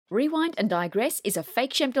Rewind and Digress is a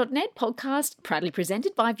FakeShemp.net podcast proudly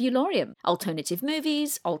presented by Viewlorium. Alternative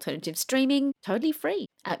movies, alternative streaming, totally free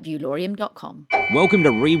at viewlorium.com. Welcome to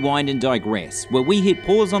Rewind and Digress, where we hit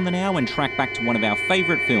pause on the now and track back to one of our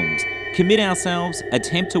favourite films, commit ourselves,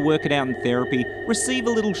 attempt to work it out in therapy, receive a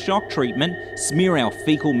little shock treatment, smear our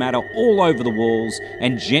fecal matter all over the walls,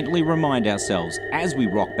 and gently remind ourselves as we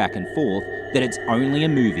rock back and forth that it's only a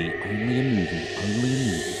movie, only a movie, only a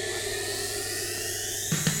movie.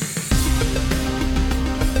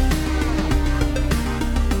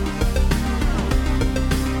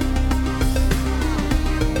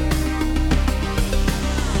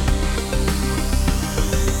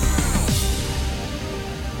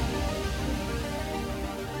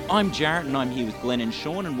 I'm Jarrett and I'm here with Glenn and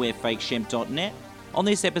Sean and we're FakeShemp.net. On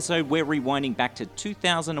this episode we're rewinding back to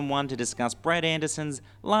 2001 to discuss Brad Anderson's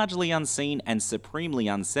largely unseen and supremely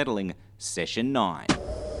unsettling Session 9.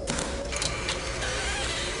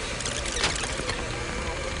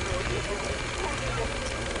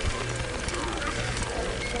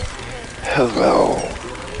 Hello,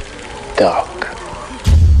 Doc.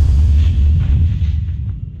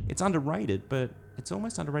 It's underrated, but it's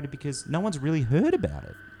almost underrated because no one's really heard about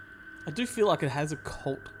it. I do feel like it has a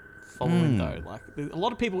cult following, though. Like, a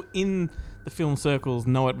lot of people in the film circles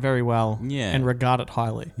know it very well and regard it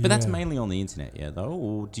highly. But that's mainly on the internet, though?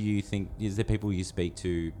 Or do you think, is there people you speak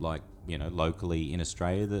to, like, you know, locally in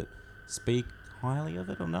Australia that speak highly of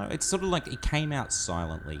it or no? It's sort of like it came out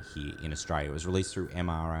silently here in Australia. It was released through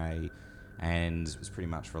MRA and it was pretty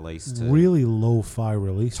much released to... Really lo-fi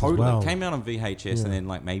release as well. It came out on VHS and then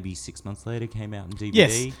like maybe 6 months later came out on DVD.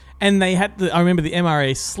 Yes, and they had I remember the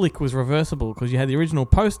MRA slick was reversible because you had the original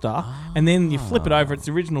poster and then you flip it over, it's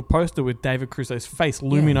the original poster with David Crusoe's face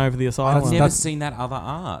looming over the asylum. I've never seen that other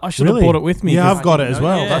art. I should have bought it with me. Yeah, I've got it as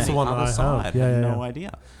well. Yeah. That's the one that I side. have. I had no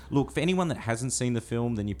idea. Look, for anyone that hasn't seen the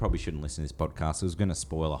film, then you probably shouldn't listen to this podcast. It was going to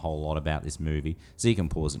spoil a whole lot about this movie, so you can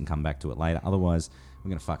pause it and come back to it later. Otherwise, we're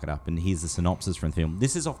going to fuck it up. And here's the synopsis from the film.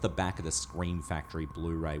 This is off the back of the Scream Factory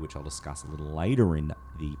Blu-ray, which I'll discuss a little later in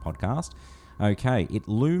the podcast. Okay, it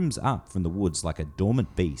looms up from the woods like a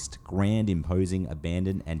dormant beast, grand, imposing,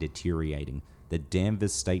 abandoned, and deteriorating. The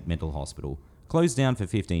Danvers State Mental Hospital. Closed down for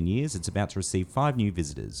 15 years, it's about to receive 5 new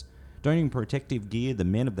visitors. Donning protective gear, the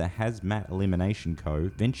men of the Hazmat Elimination Co.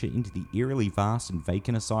 venture into the eerily vast and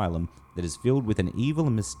vacant asylum that is filled with an evil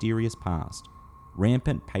and mysterious past.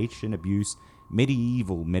 Rampant patient abuse,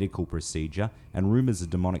 medieval medical procedure, and rumours of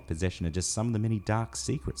demonic possession are just some of the many dark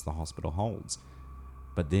secrets the hospital holds.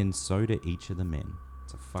 But then so do each of the men.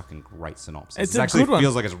 It's a fucking great synopsis. It actually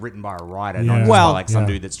feels like it's written by a writer, not just by like some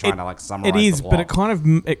dude that's trying to like summarize it is, the plot. but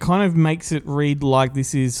it kind of makes it read like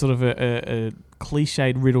this is sort of a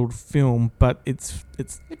cliched riddled film, but it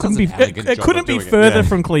couldn't be further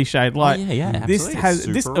from cliched. Like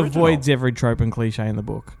this avoids every trope and cliche in the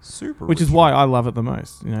book, which is why I love it the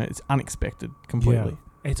most. You know, it's unexpected completely.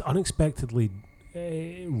 Yeah. It's unexpectedly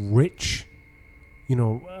rich. You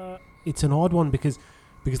know, it's an odd one because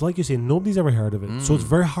like you say, nobody's ever heard of it, so it's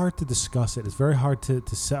very hard to discuss it. It's very hard to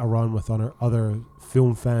sit around with other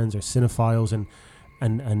film fans or cinephiles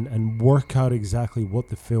and work out exactly what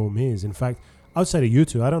the film is. In fact, outside of you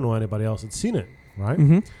two, I don't know anybody else that's seen it, right?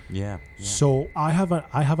 Mm-hmm. Yeah. So I have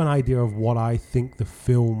an idea of what I think the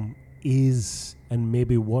film is and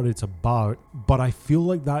maybe what it's about, but I feel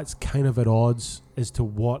like that's kind of at odds as to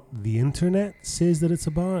what the internet says that it's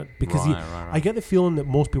about. Because I get the feeling that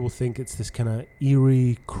most people think it's this kind of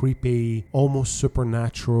eerie, creepy, almost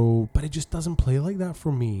supernatural, but it just doesn't play like that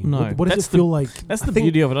for me. No, what does it feel like? That's the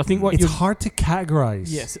beauty of it. I think it's hard to categorize.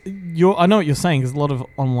 Yes, I know what you're saying, because a lot of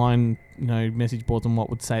online, message boards and what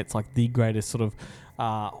would say it's like the greatest sort of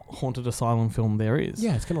haunted asylum film there is.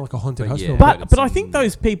 Yeah, it's kind of like a haunted house film. But I think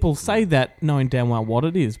those people say that knowing damn well what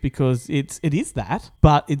it is, because it is that,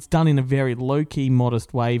 but it's done in a very low-key,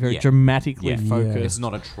 modest way, very dramatically focused. It's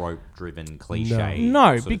not a trope-driven cliche.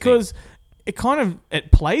 No, because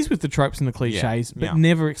it plays with the tropes and the cliches, but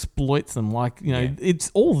never exploits them. Like, it's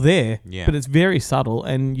all there, but it's very subtle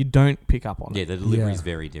and you don't pick up on it. Yeah, the delivery is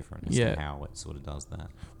very different as to how it sort of does that.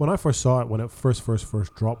 When I first saw it, when it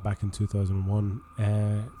first dropped back in 2001,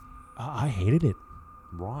 I hated it.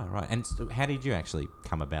 Right. And so how did you actually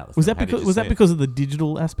come about the film? Was that because of the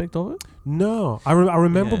digital aspect of it? No. I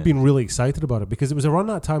remember being really excited about it because it was around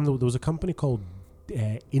that time there was a company called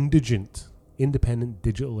Indigent, Independent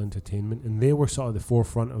Digital Entertainment, and they were sort of the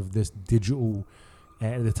forefront of this digital.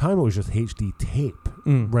 At the time, it was just HD tape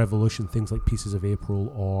revolution, things like Pieces of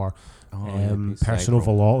April or Personal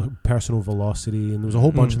Velocity, and there was a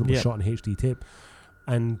whole bunch of them were shot in HD tape.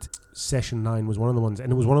 And Session 9 was one of the ones,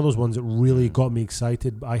 and it was one of those ones that really got me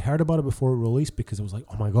excited. I heard about it before it released because I was like,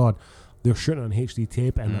 oh my God, they're shooting on HD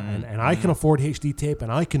tape, and I can afford HD tape,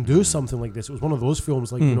 and I can do something like this. It was one of those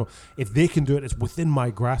films, like, if they can do it, it's within my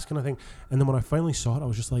grasp kind of thing. And then when I finally saw it, I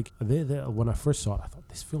was just like, when I first saw it, I thought,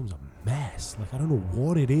 this film's a mess. Like, I don't know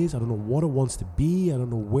what it is. I don't know what it wants to be. I don't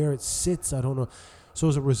know where it sits. I don't know. So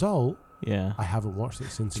as a result, I haven't watched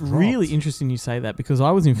it since it dropped. Really interesting you say that, because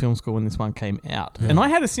I was in film school when this one came out, and I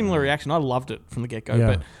had a similar reaction. I loved it from the get-go,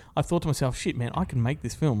 but I thought to myself, shit, man, I can make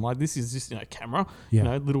this film. Like, this is just, camera,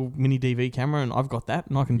 little mini DV camera, and I've got that,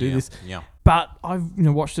 and I can do this. Yeah. But I've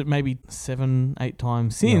watched it maybe 7-8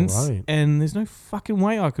 times since, and there's no fucking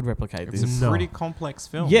way I could replicate this. It's a pretty complex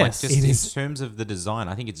film. Yes, like, just in terms of the design,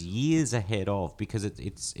 I think it's years ahead of, because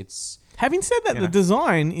it's. Having said that, the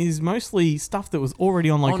design is mostly stuff that was already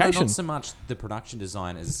on location. Oh, no, not so much the production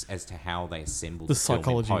design as to how they assembled the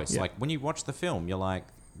psychology. Film in post. Like, when you watch the film, you're like,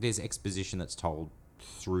 there's exposition that's told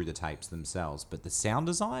through the tapes themselves, but the sound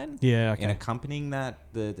design and accompanying that,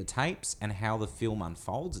 the tapes and how the film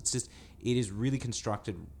unfolds, it is really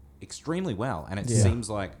constructed extremely well, and it seems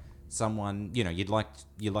like someone, you'd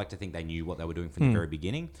like to think they knew what they were doing from the very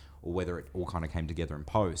beginning, or whether it all kind of came together in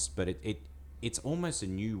post, but it's almost a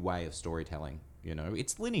new way of storytelling.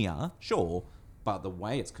 It's linear, sure, but the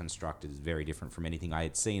way it's constructed is very different from anything I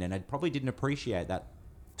had seen, and I probably didn't appreciate that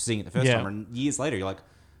seeing it the first time, and years later you're like,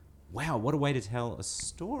 wow, what a way to tell a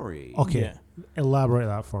story. Okay, elaborate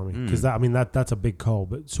that for me, because that's a big call.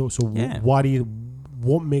 But so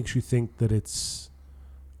what makes you think that it's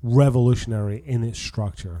revolutionary in its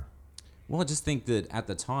structure? Well, I just think that at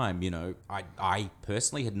the time, I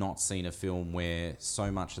personally had not seen a film where so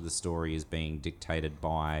much of the story is being dictated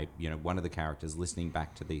by, one of the characters listening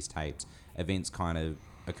back to these tapes, events kind of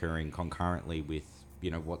occurring concurrently with,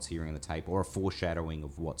 what's hearing in the tape, or a foreshadowing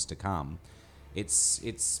of what's to come. It's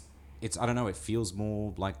I don't know, it feels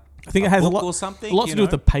more like I think it has a lot to do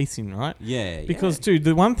with the pacing, right? Yeah. Because, dude,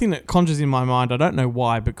 the one thing that conjures in my mind, I don't know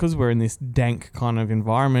why, because we're in this dank kind of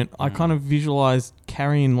environment, I kind of visualize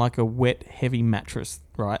carrying like a wet, heavy mattress,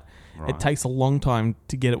 right? It takes a long time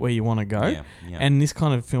to get it where you want to go. Yeah. And this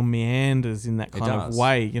kind of film meanders in that kind of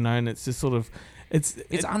way, and it's just sort of... It's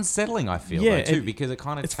unsettling, I feel, though, too, because it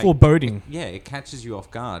kind of... It's foreboding. It catches you off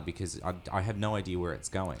guard, because I have no idea where it's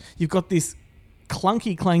going. You've got this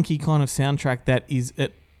clunky, clanky kind of soundtrack that is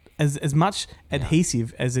as much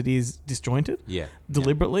adhesive as it is disjointed,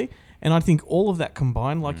 deliberately. And I think all of that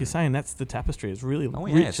combined, like you're saying, that's the tapestry. It's really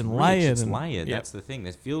rich and layered. It's layered. That's the thing.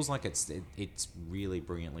 It feels like it's really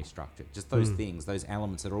brilliantly structured. Just those things, those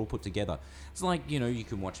elements that are all put together. It's like, you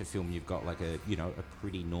can watch a film, you've got like a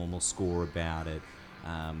pretty normal score about it.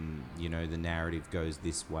 The narrative goes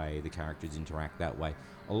this way, the characters interact that way.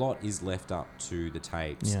 A lot is left up to the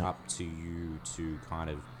tapes, up to you to kind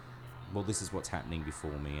of, well, this is what's happening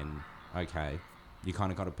before me, and okay, you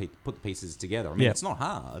kind of got to put the pieces together. I mean, it's not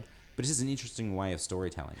hard, but it's just an interesting way of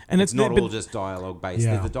storytelling. And it's not all just dialogue based.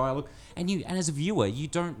 There's the dialogue, and as a viewer, you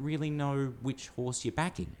don't really know which horse you're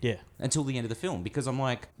backing until the end of the film, because I'm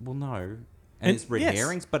like, well, no, and it's red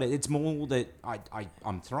herrings, but it's more that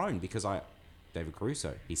I'm thrown because David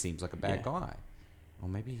Caruso, he seems like a bad guy, or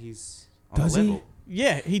maybe he's on the level.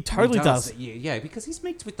 Yeah, he totally does. Yeah, because he's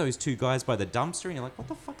mixed with those two guys by the dumpster, and you're like, what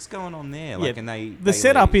the fuck's going on there? Like, and the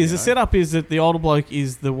setup is that the older bloke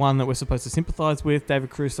is the one that we're supposed to sympathise with.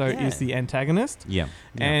 David Caruso is the antagonist. Yeah.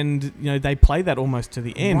 And they play that almost to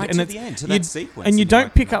the end, right, to the end, to that sequence. And you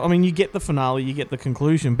don't pick up. I mean, you get the finale, you get the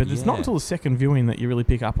conclusion, but it's not until the second viewing that you really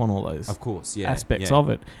pick up on all those. Of course, aspects of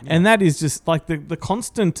it, and that is just like the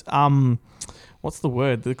constant. What's the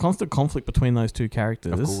word? The constant conflict between those two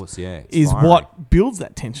characters, of course, is what builds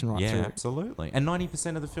that tension right through. Yeah, absolutely. And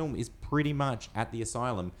 90% of the film is pretty much at the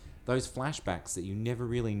asylum. Those flashbacks that you never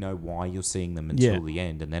really know why you're seeing them until the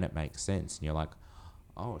end, and then it makes sense, and you're like,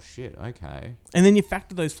 oh shit, okay. And then you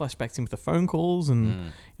factor those flashbacks in with the phone calls,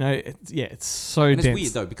 and it's so dense. It's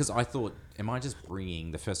weird though, because I thought, I just bringing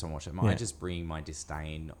my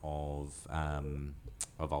disdain of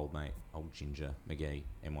old Ginger McGee,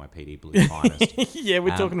 NYPD Blue Finest. Yeah,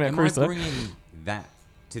 we're talking about Caruso. Am I bringing that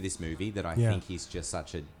to this movie, that I think he's just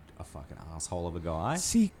such a fucking asshole of a guy?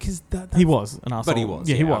 See, because he was an asshole. But he was.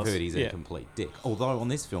 Yeah, he was. I've heard he's a complete dick. Although on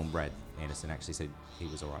this film, Brad Anderson actually said he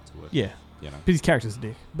was alright to work. Yeah, but his character's a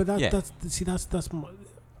dick. But that's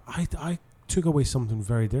I took away something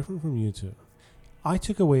very different from you two. I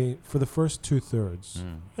took away, for the first 2/3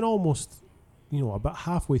 and almost, about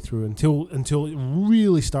halfway through until it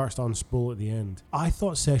really starts to unspool at the end. I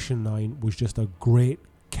thought Session 9 was just a great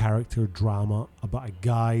character drama about a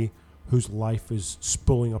guy whose life is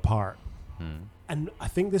spooling apart. And I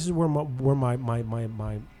think this is where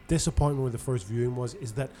my disappointment with the first viewing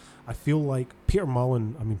is that I feel like Peter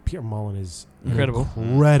Mullen is incredible.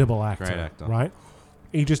 An incredible actor. Great actor. Right?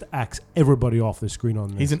 He just acts everybody off the screen on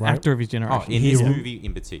this. He's an actor of his generation. Oh, in this movie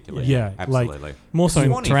in particular. Yeah, absolutely. More so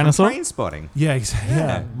in Tyrannosaur. Trainspotting. Yeah, exactly.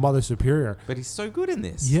 Yeah, Mother Superior. But he's so good in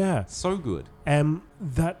this. Yeah. So good.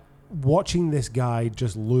 That watching this guy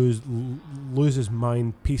just lose his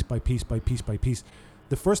mind piece by piece by piece by piece.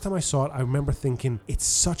 The first time I saw it, I remember thinking, it's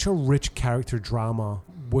such a rich character drama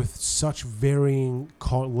with such varying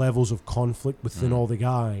levels of conflict within all the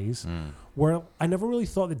guys, where I never really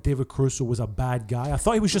thought that David Caruso was a bad guy. I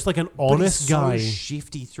thought he was just like an honest guy. He's so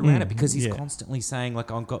shifty throughout it because he's constantly saying,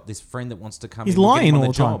 like, I've got this friend that wants to come. He's in lying on all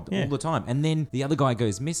the job time. all the time, and then the other guy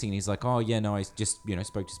goes missing. He's like, oh yeah, no, I just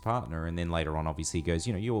spoke to his partner, and then later on, obviously, he goes,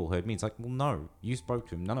 you all heard me. It's like, well, no, you spoke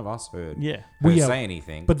to him. None of us heard. Her say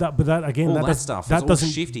anything. But that again, all that stuff. That doesn't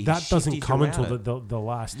shifty. That doesn't come until it. the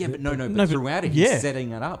last. Yeah, but but throughout it, he's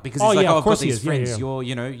setting it up because he's like, I've got these friends.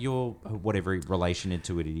 You're whatever relation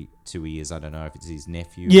to he is. I don't know if it's his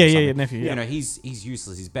nephew. Nephew. Yeah. He's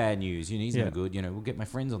useless. He's bad news. He's no good. We'll get my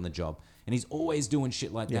friends on the job, and he's always doing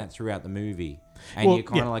shit like that throughout the movie. And you're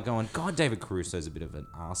kind of like going, God, David Caruso's a bit of an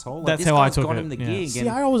asshole. Like, that's how I took got it. him the gig. See,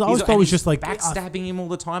 I always thought it was just like backstabbing him all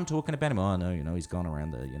the time, talking about him. Oh no, he's gone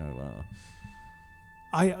around the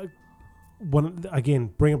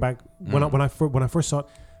bring it back when I first saw it,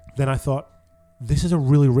 then I thought this is a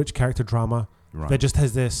really rich character drama that just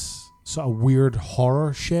has this sort of weird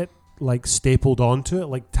horror shit like stapled onto it,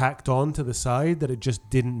 like tacked on to the side that it just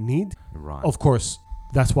didn't need. Right. Of course,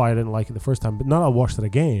 that's why I didn't like it the first time. But now I watched it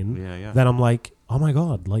again. Then I'm like, oh my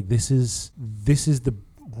god, like this is an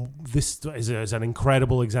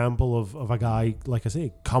incredible example of a guy, like I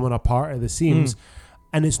say, coming apart at the seams.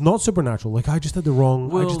 And it's not supernatural. Like I just had the wrong.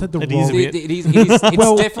 It's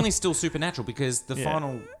definitely still supernatural because the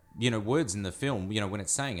final, words in the film, when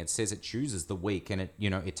it's saying it says it chooses the weak and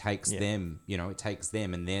it takes them,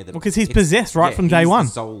 and they're the because he's possessed from day one.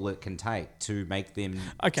 The soul it can take to make them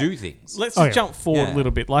do things. Let's jump forward a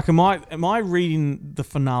little bit. Like, am I reading the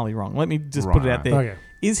finale wrong? Let me just put it out there. Okay.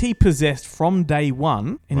 Is he possessed from day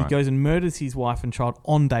one, and he goes and murders his wife and child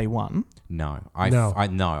on day one? No, I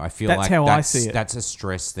feel that's like how I see it. That's a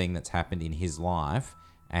stress thing that's happened in his life,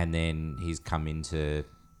 and then he's come into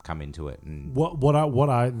it. And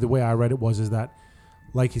the way I read it is that,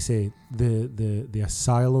 like you say, the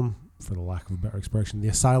asylum, for the lack of a better expression, the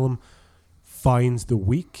asylum finds the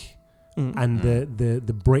weak. And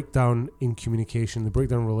the breakdown in communication, the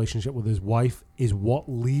breakdown in relationship with his wife is what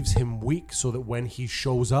leaves him weak, so that when he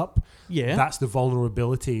shows up, that's the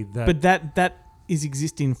vulnerability that. But that is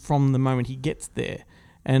existing from the moment he gets there,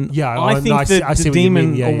 and I think the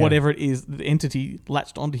demon or whatever it is, the entity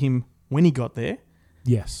latched onto him when he got there.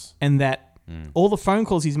 Yes, and that all the phone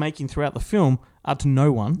calls he's making throughout the film are to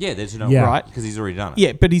no one. Yeah, there's no one, right? Because he's already done it.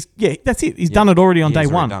 Yeah, but that's it. He's done it already on day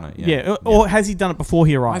one. Done it, or has he done it before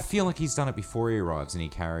he arrives? I feel like he's done it before he arrives, and he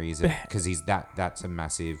carries it because that's a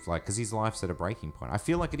massive because his life's at a breaking point. I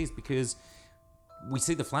feel like it is because we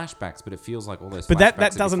see the flashbacks, but it feels like all those. But that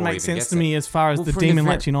doesn't make sense to me as far as the demon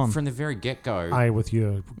latching on from the very get go. I with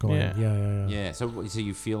you going, yeah. So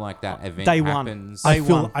you feel like that event day happens. I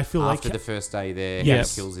feel after like the first day there, he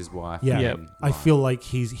kills his wife. Yeah, I feel like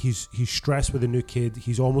he's stressed with a new kid.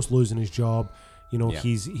 He's almost losing his job.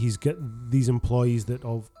 He's got these employees that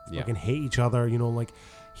all fucking hate each other. Like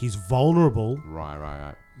he's vulnerable.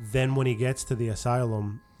 Right. Then when he gets to the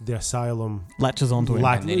asylum latches onto him.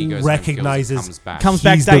 And then he goes recognizes, comes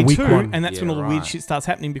back day two, one. and that's when all the weird shit starts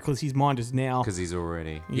happening because his mind is now. Because he's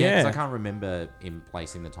already. Because I can't remember him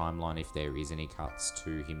placing the timeline if there is any cuts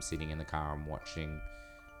to him sitting in the car and watching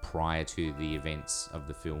prior to the events of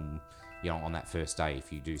the film, on that first day,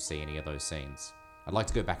 if you do see any of those scenes. I'd like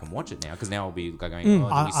to go back and watch it now because now I'll be going. Did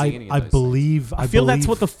we see any of those believe. I feel that's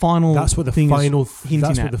what the final. That's what the the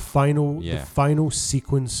final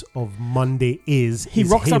sequence of Monday is. He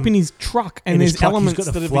rocks up in his truck, and there's elements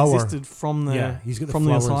that have existed from the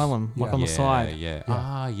the asylum, like on the side. You're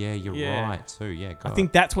right too. Yeah, I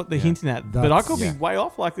think that's what they're hinting at, but I could be way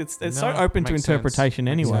off. Like it's so open to interpretation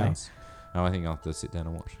anyway. I think I'll have to sit down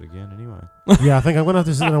and watch it again anyway. Yeah, I think I'm going to have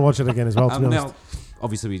to sit down and watch it again as well, to be honest. Now,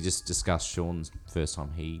 obviously, we just discussed Sean's first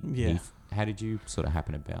time he how did you sort of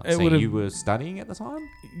happen about? It So would've- you were studying at the time?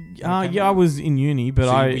 Yeah, I was in uni, but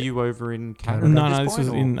Were you over in Canada? No, this was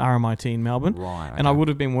in RMIT in Melbourne. Right. And I would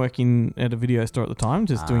have been working at a video store at the time,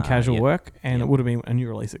 just doing casual work, and it would have been a new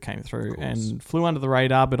release that came through and flew under the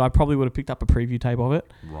radar, but I probably would have picked up a preview tape of it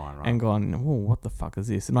and gone, oh, what the fuck is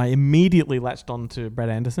this? And I immediately latched on to Brad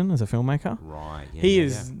Anderson as a filmmaker. Right. Yeah, He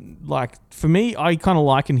is, like, for me, I kind of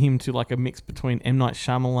liken him to like a mix between M. Night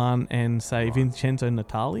Shyamalan and, say, Vincenzo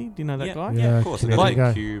Natali. Do you know that guy? Yeah, of course. Like,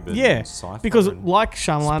 Like, Cube and Cypher because and like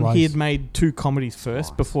Shyamalan, Splice. he had made 2 comedies first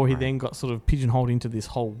Splice, before he right. then got sort of pigeonholed into this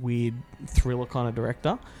whole weird thriller kind of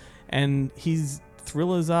director. And his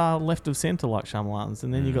thrillers are left of center like Shyamalan's.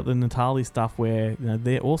 And then you got the Natali stuff where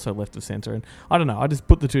they're also left of center. And I don't know, I just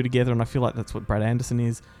put the two together and I feel like that's what Brad Anderson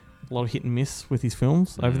is. A lot of hit and miss with his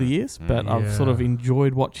films over the years, but I've sort of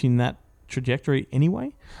enjoyed watching that trajectory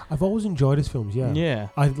anyway. I've always enjoyed his films. Yeah.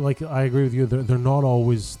 I agree with you. They're not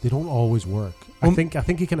always. They don't always work. I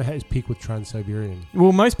think he kind of hit his peak with Trans-Siberian.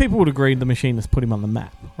 Well, most people would agree The Machinist put him on the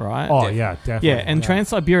map, right? Oh yeah, definitely. Yeah, and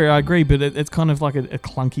Trans-Siberia, I agree, but it's kind of like a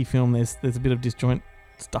clunky film. There's a bit of disjoint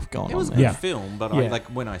stuff going on. It was a there. good film, but I, like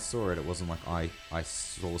when I saw it, it wasn't like I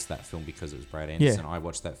sourced that film because it was Brad Anderson. I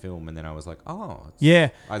watched that film and then I was like, oh,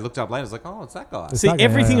 I looked up later, I was like, oh, it's that guy. See,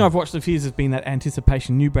 everything I've watched of his has been that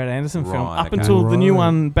anticipation, new Brad Anderson film, up until the new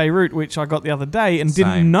one, Beirut, which I got the other day and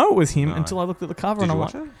didn't know it was him until I looked at the cover. Did and you I'm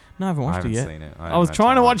watch like, it? No, I haven't watched it yet. Seen it. I was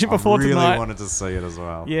trying to watch it before tonight. I really wanted to see it as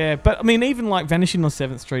well. Yeah, but I mean, even like Vanishing on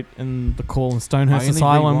 7th Street and The Call and Stonehurst I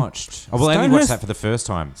Asylum. I only watched that for the first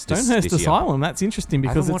time. Stonehurst Asylum, that's interesting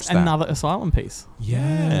because it's another asylum piece.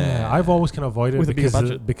 Yeah, I've always kind of avoided With it a bigger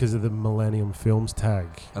budget. because of the Millennium Films tag.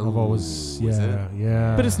 I've always, is it?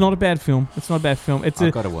 yeah. But it's not a bad film. It's not a bad film.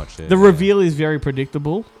 I've got to watch it. The reveal is very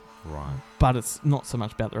predictable, right? But it's not so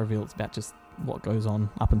much about the reveal. It's about just what goes on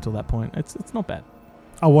up until that point. It's not bad.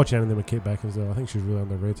 I'll watch anything with Kate Beckinsale. I think she's really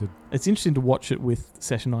underrated. It's interesting to watch it with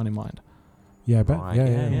Session 9 in mind. Yeah, I bet. Right,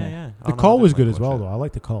 Yeah. The Call was good as well, though. I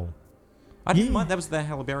like The Call. I didn't mind. That was the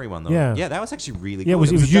Halle Berry one, though. Yeah, that was actually really good. Yeah, it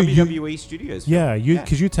was a WWE Studios film. Yeah,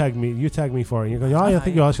 because you tagged me for it. And you go, I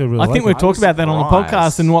think you actually really. I think we've talked about that on the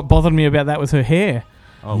podcast, and what bothered me about that was her hair.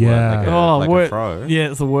 Oh, yeah. Like a fro. Yeah,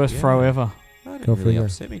 it's the worst fro ever. That didn't really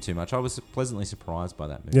upset me too much. I was pleasantly surprised by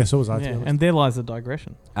that movie. Yeah, so was I. Yeah, and there lies the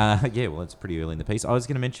digression. Yeah, well, it's pretty early in the piece. I was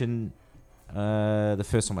going to mention the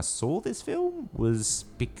first time I saw this film was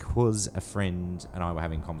because a friend and I were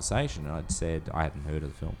having a conversation, and I'd said I hadn't heard of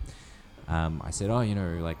the film. I said, oh,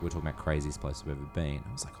 like we're talking about craziest place I've ever been.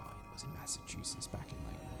 I was like, oh, it was in Massachusetts back in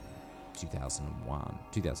like 2001,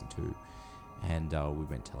 2002. And we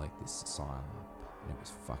went to like this asylum, and it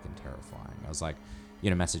was fucking terrifying. I was like,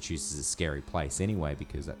 Massachusetts is a scary place anyway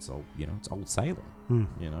because that's all, it's old Salem,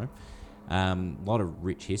 a lot of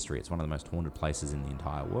rich history. It's one of the most haunted places in the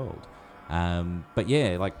entire world. But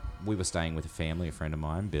yeah, like we were staying with a family, a friend of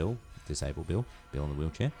mine, Bill, disabled Bill in the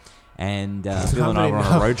wheelchair. And Bill and I were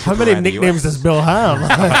on a road trip. How many nicknames does Bill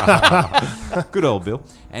have? Good old Bill.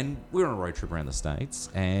 And we were on a road trip around the States,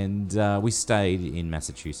 and we stayed in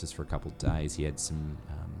Massachusetts for a couple of days. He had some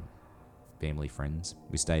family friends.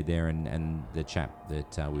 We stayed there, and the chap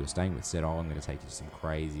that we were staying with said, oh, I'm going to take you to some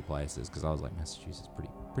crazy places, because I was like, Massachusetts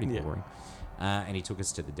pretty boring. And he took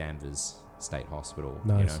us to the Danvers State Hospital.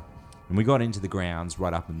 Nice. And we got into the grounds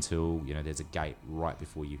right up until, there's a gate right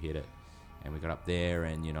before you hit it. And we got up there,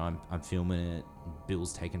 and I'm filming it.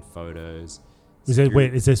 Bill's taking photos. Is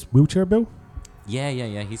this wheelchair Bill? Yeah.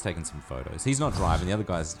 He's taking some photos. He's not driving. The other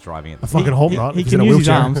guy's driving it. I fucking hope not. He can use his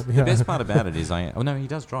arms. The best part about it is, no, he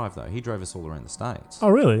does drive though. He drove us all around the States. Oh,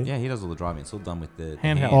 really? Yeah, he does all the driving. It's all done with the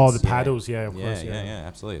handheld. hands. Oh, the paddles. Yeah, of course. Yeah,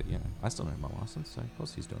 absolutely. I still don't have my license, so of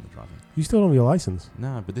course he's doing the driving. You still don't have your license?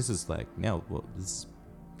 No, but this is like now. Well, this is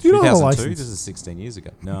Do you not have a 2002. license? This is 16 years ago.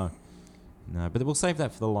 No, but we'll save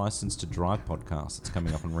that for the License to Drive podcast. It's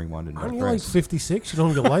coming up on Rewind and Aren't No you like Press. 56? You don't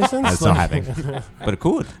have your license? That's not happening. But it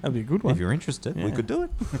could. That'd be a good one. If you're interested, we Yeah. could do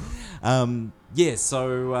it.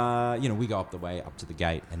 So we go up the way up to the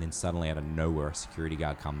gate, and then suddenly out of nowhere, a security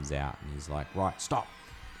guard comes out, and he's like, "Right, stop."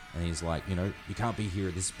 And he's like, you can't be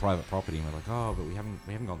here. This is private property. And we're like, oh, but we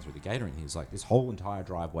haven't gone through the gate or anything. He's like, this whole entire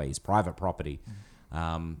driveway is private property.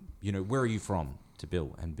 Where are you from? To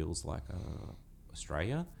Bill. And Bill's like,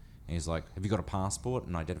 Australia. And he's like, have you got a passport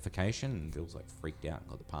and identification? And Bill's like freaked out and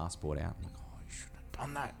got the passport out. I'm like, oh, you shouldn't have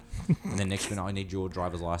done that. And then next minute, I need your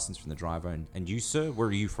driver's license from the driver. And you, sir, where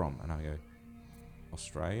are you from? And I go,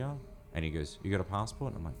 Australia. And he goes, you got a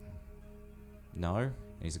passport? And I'm like, no. And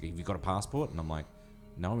he's like, have you got a passport? And I'm like,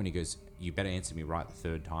 no. And he goes, you better answer me right the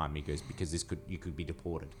third time. He goes, because you could be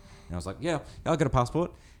deported. And I was like, yeah, I'll get a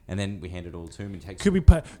passport. And then we hand it all to him. And he takes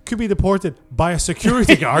could be deported by a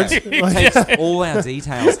security guard. Takes all our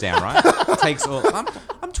details down, right? Takes all.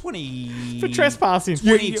 I'm 20 for trespassing.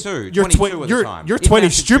 22. You're 22 at the time. You're in 20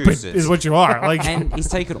 stupid Massachusetts. is what you are. Like, And he's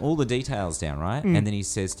taken all the details down, right? And then he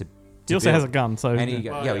says to He also Bill, has a gun, so and he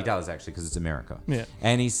does actually because it's America. Yeah.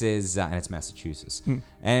 And he says, and it's Massachusetts,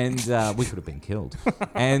 and we could have been killed.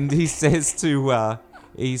 And he says to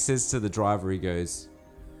the driver, he goes,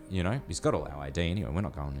 you know, he's got all our ID anyway. We're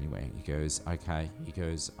not going anywhere. He goes, okay. He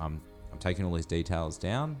goes, I'm taking all these details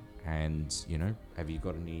down, and you know, have you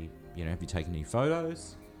taken any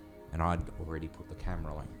photos? And I'd already put the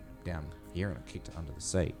camera like down here, and I kicked it under the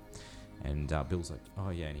seat. And Bill's like,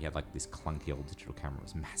 oh yeah, and he had like this clunky old digital camera. It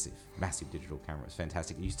was massive digital camera. It was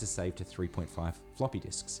fantastic. It used to save to 3.5 floppy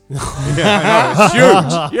disks. Yeah, I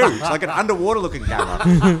know, it's huge, like an underwater looking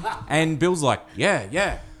camera. And Bill's like,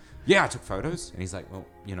 yeah, I took photos. And he's like, well,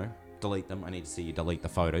 you know, delete them. I need to see you delete the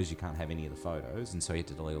photos. You can't have any of the photos. And so he had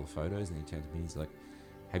to delete all the photos. And he turned to me, he's like,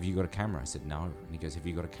 have you got a camera? I said, no. And he goes, have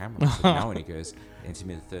you got a camera? I said, no. And he goes, answer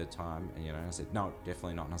me the third time. And, you know, I said, no,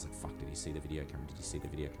 definitely not. And I was like, fuck, did you see the video camera? Did you see the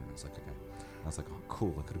video camera? I was like, okay. And I was like, oh,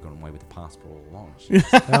 cool. I could have gotten away with the passport all along.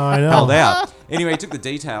 I know. Held out. Anyway, he took the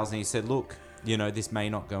details and he said, look, you know, this may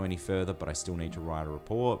not go any further, but I still need to write a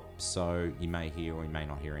report. So you may hear or you may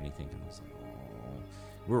not hear anything. And I was like,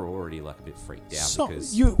 we're already like a bit freaked out So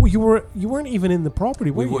because you weren't even in the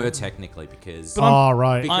property, were we you? were technically because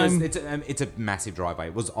right. because it's a massive driveway.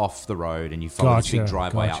 It was off the road, and you follow this big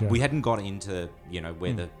driveway up. We hadn't got into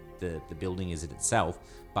where the building is itself,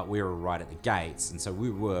 but we were right at the gates, and so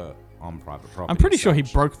we were on private property. I'm pretty sure he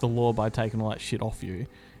broke the law by taking all that shit off you.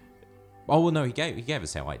 Oh well, no, he gave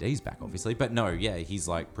us our IDs back, obviously, but no, yeah, he's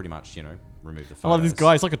like pretty much removed the photos. I love this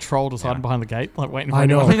guy. He's like a troll just hiding behind the gate, like waiting for I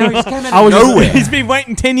know. anyone. He came out of nowhere. He's been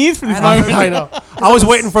waiting 10 years for this moment. I know. I was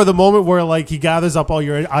waiting for the moment where like he gathers up all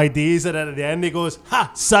your IDs and then at the end he goes,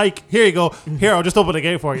 "Ha, psych! Here you go. Here, I'll just open the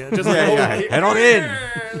gate for you. Just head on in.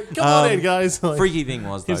 Come on in, guys." Like, Freaky thing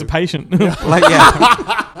was though, He's a patient. like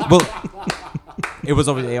well, it was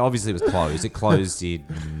obviously it was closed. It closed in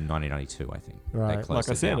 1992, I think. Right. They closed Like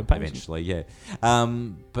I it said, down a patient. eventually, yeah.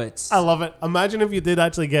 But I love it. Imagine if you did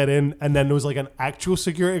actually get in and then there was like an actual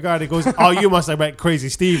security guard that goes, "Oh, you must have met Crazy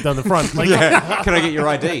Steve down the front." Like, yeah, can I get your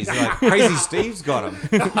IDs? You're like, Crazy Steve's got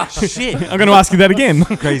them. Shit. I'm going to ask you that again.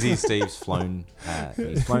 Crazy Steve's flown.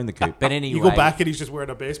 He's flown the coop. But anyway, you go back and he's just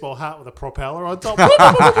wearing a baseball hat with a propeller on top.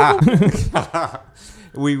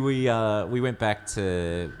 We went back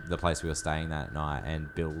to the place we were staying that night, and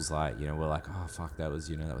Bill's like, we're like, oh fuck, that was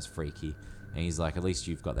freaky, and he's like, at least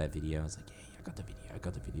you've got that video. I was like, yeah, I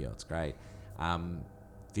got the video, it's great.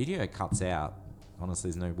 Video cuts out. Honestly,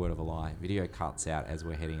 there's no word of a lie. Video cuts out as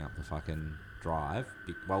we're heading up the fucking drive,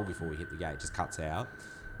 well before we hit the gate, just cuts out,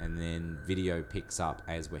 and then video picks up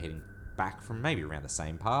as we're heading back from maybe around the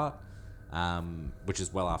same part, which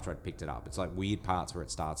is well after I'd picked it up. It's like weird parts where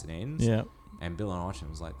it starts and ends. Yeah. And Bill and Ocean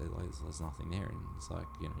was like, there's nothing there. And it's like,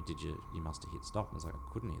 you must have hit stop. And I was like,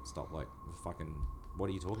 I couldn't hit stop. Like, fucking,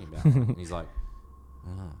 what are you talking about? And he's like,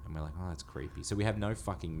 oh. And we're like, oh, that's creepy. So we have no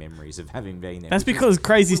fucking memories of having been there. That's because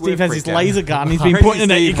Crazy we were Steve has his freaked out. laser gun. He's been Crazy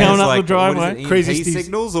pointing at you Steve coming has, up like, the driveway. what is it, Crazy EMP Steve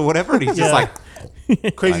signals or whatever. And he's just like,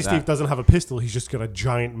 Crazy like Steve that. doesn't have a pistol. He's just got a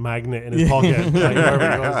giant magnet in his pocket. Like,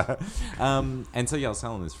 wherever he goes. And so, I was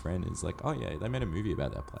telling this friend, he's like, oh, yeah, they made a movie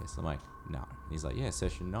about that place. I'm like, no. And he's like, yeah,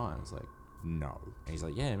 Session 9. I was like, no. And he's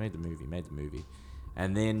like, yeah, made the movie.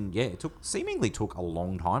 And then, yeah, it seemingly took a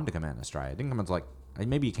long time to come out in Australia. It didn't come out like,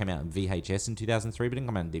 maybe it came out in VHS in 2003, but it didn't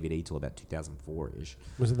come out in DVD till about 2004-ish.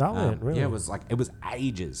 Was it that late? Really? Yeah, it was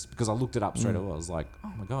ages, because I looked it up straight away. I was like,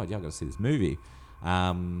 oh my God, yeah, I've got to see this movie.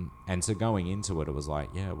 And so going into it, it was like,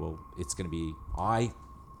 yeah, well, it's going to be, I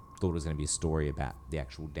thought it was going to be a story about the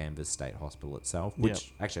actual Danvers State Hospital itself,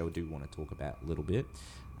 which actually I do want to talk about a little bit.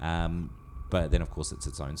 But then, of course, it's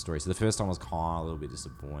its own story. So the first time I was kind of a little bit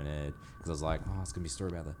disappointed because I was like, oh, it's going to be a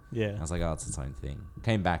story about the... Yeah. And I was like, oh, it's its own thing.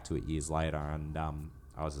 Came back to it years later, and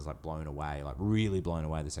I was just like blown away, like really blown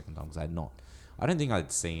away the second time, because I don't think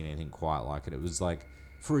I'd seen anything quite like it. It was like,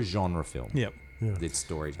 for a genre film. Yep. Yeah. It's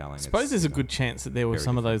storytelling. I suppose there's a good chance that there were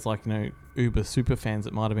some of those, like, uber super fans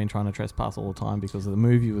that might have been trying to trespass all the time because the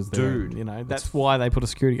movie was there. Dude, that's why they put a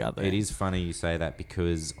security guard there. It is funny you say that,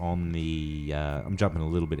 because on the I'm jumping a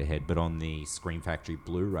little bit ahead, but on the Scream Factory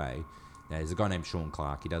Blu-ray, there's a guy named Sean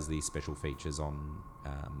Clark. He does these special features on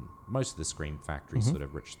most of the Scream Factory sort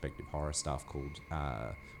of retrospective horror stuff called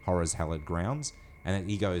Horror's Hallowed Grounds. And then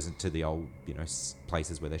he goes into the old,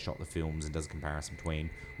 places where they shot the films and does a comparison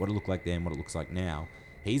between what it looked like then, what it looks like now.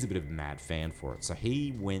 he's a bit of a mad fan for it. So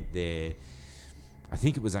he went there, I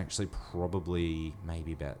think it was actually probably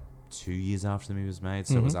maybe about 2 years after the movie was made.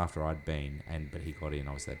 So it was after I'd been, but he got in,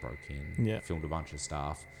 obviously they broke in, filmed a bunch of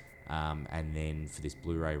stuff, and then for this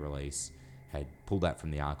Blu-ray release, had pulled that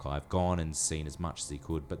from the archive, gone and seen as much as he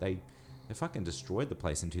could, but they fucking destroyed the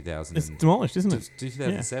place in 2000. It's demolished, isn't it?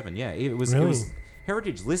 2007, yeah. It was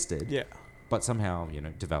heritage listed, but somehow,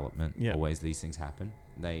 development, always these things happen.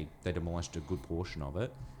 They demolished a good portion of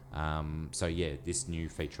it. So yeah, this new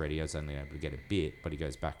featurette, is only able to get a bit, but he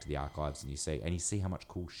goes back to the archives and you see how much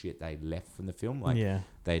cool shit they left from the film. Like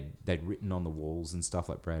they'd written on the walls and stuff,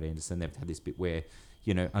 like Brad Anderson. They've had this bit where,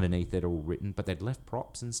 underneath they'd all written, but they'd left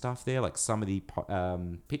props and stuff there, like some of the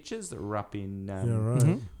pictures that were up in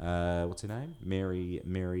what's her name,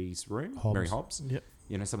 Mary's room, Mary Hobbs. Yep.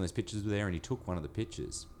 Some of those pictures were there, and he took one of the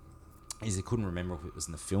pictures. He couldn't remember if it was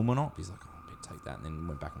in the film or not. He's like, take that, and then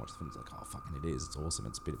went back and watched the film. He's like, oh, fucking it is. It's awesome.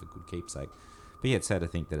 It's a bit of a good keepsake. But yeah, it's sad to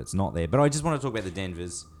think that it's not there. But I just want to talk about the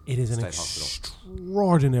Denver's It is an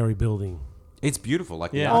extraordinary building. It's beautiful.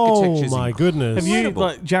 Like the architecture's goodness. Have you,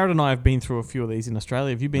 Jared and I have been through a few of these in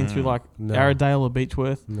Australia. Have you been through Arrowdale or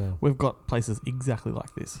Beechworth? No. We've got places exactly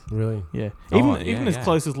like this. Really? Yeah. Even as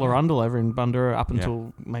close as Larundel over in Bundoora up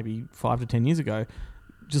until maybe 5 to 10 years ago.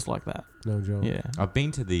 Just like that. No joke. Yeah. I've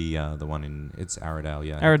been to the one in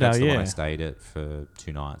Arrowdale, Arrowdale, that's the one I stayed at for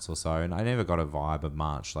 2 nights or so, and I never got a vibe of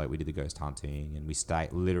much. Like we did the ghost hunting, and we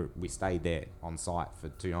stayed there on site for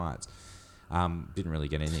 2 nights. Didn't really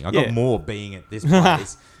get anything. I got more being at this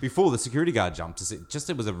place before the security guard jumped us.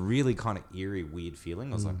 It was a really kind of eerie, weird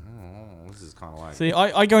feeling. I was like, this is kind of like. See,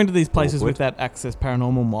 I go into these places with that Access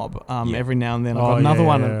Paranormal mob every now and then. I've got another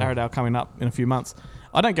one at Arrowdale coming up in a few months.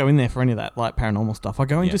 I don't go in there for any of that, like paranormal stuff. I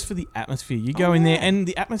go in just for the atmosphere. You go in there, and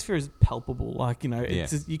the atmosphere is palpable. Like,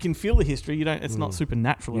 it's just, you can feel the history. You don't. It's not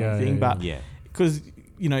supernatural or anything, but because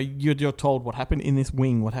you're told what happened in this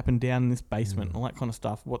wing, what happened down in this basement, all that kind of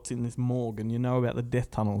stuff. What's in this morgue, and you know about the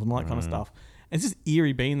death tunnels and all that kind of stuff. It's just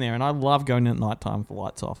eerie being there, and I love going in at night time with the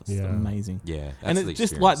lights off. It's amazing. Yeah, and it's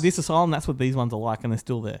just like this asylum. That's what these ones are like, and they're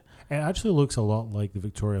still there. It actually looks a lot like the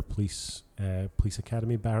Victoria Police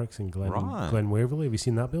Academy barracks in Glen Waverley. Have you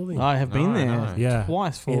seen that building? I have been there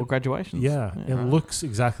twice for graduations. Yeah, it looks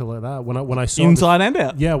exactly like that. When I saw inside and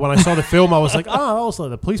out. Yeah, when I saw the film, I was like, that was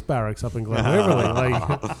like the police barracks up in Glen Waverley.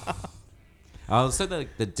 Like. So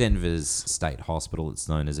the Denver's State Hospital, it's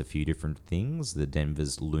known as a few different things. The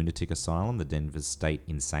Denver's Lunatic Asylum, the Denver's State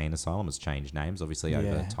Insane Asylum has changed names, obviously,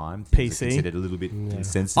 over time. Things are considered a little bit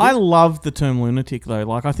insensitive. I love the term lunatic, though.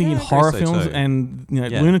 Like, I think in horror films, and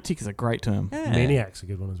lunatic is a great term. Yeah. Maniac's a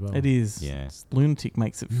good one as well. It is. Yeah. Lunatic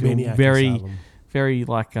makes it feel very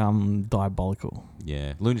like diabolical.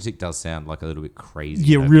 Yeah, lunatic does sound like a little bit crazy.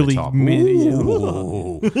 Yeah, really. Oh,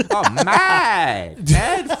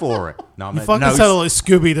 mad for it. No, you fucking sounded like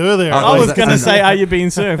Scooby-Doo there. I was going to say, are you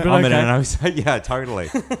being served? But yeah,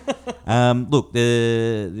 totally. Look,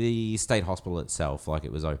 the state hospital itself, like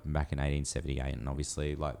it was opened back in 1878, and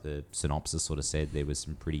obviously, like the synopsis sort of said, there was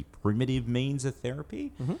some pretty primitive means of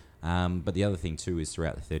therapy. But the other thing too is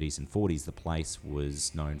throughout the 30s and 40s, the place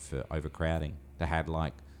was known for overcrowding. They had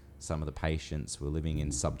some of the patients were living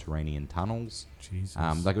in subterranean tunnels. Jesus.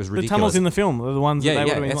 Like it was ridiculous. The tunnels in the film are the ones that they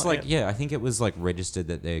would have been it's I think it was like registered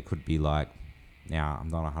that there could be now I'm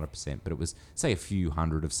not 100%, but it was say a few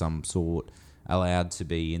hundred of some sort allowed to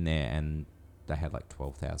be in there, and they had like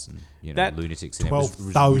 12,000 lunatics in it.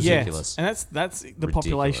 12,000. Ridiculous. And that's the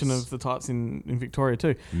population of the types in Victoria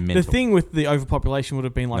too. Mental. The thing with the overpopulation would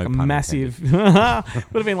have been like massive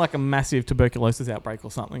tuberculosis outbreak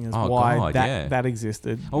or something that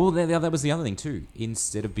existed. Oh, well, that was the other thing too.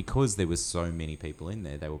 Because there was so many people in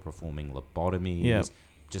there, they were performing lobotomies,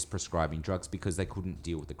 just prescribing drugs because they couldn't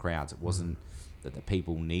deal with the crowds. It wasn't that the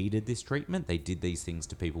people needed this treatment. They did these things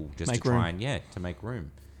to people just to make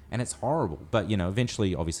room. And it's horrible. But,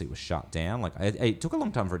 eventually, obviously, it was shut down. Like, it took a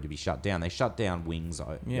long time for it to be shut down. They shut down wings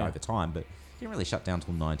over time, but it didn't really shut down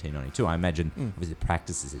until 1992. I imagine, obviously, the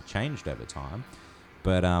practices had changed over time.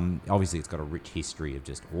 But, obviously, it's got a rich history of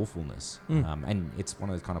just awfulness. And it's one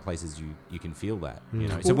of those kind of places you can feel that,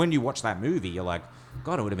 So when you watch that movie, you're like,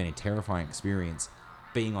 God, it would have been a terrifying experience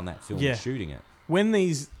being on that film and shooting it. When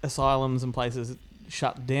these asylums and places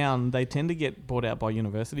shut down, they tend to get bought out by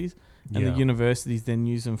universities. And the universities then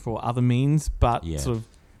use them for other means, but sort of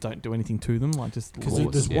don't do anything to them. Like just because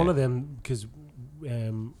there's one of them. Because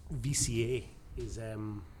VCA is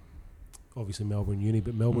obviously Melbourne Uni,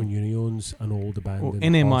 but Melbourne Uni owns an old abandoned.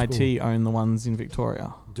 NMIT own the ones in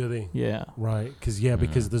Victoria. Do they? Yeah. Right.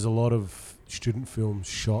 Because there's a lot of student films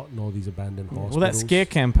shot in all these abandoned hospitals. Well, that scare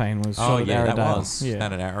campaign was shot at Arrowdale. That was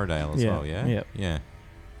at Arrowdale as well. Yeah. Yeah.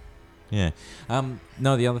 Yeah.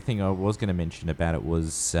 No, the other thing I was going to mention about it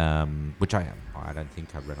was, which I don't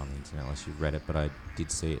think I've read on the internet unless you've read it, but I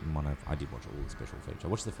did see it in I did watch all the special features. I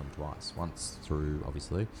watched the film twice. Once through,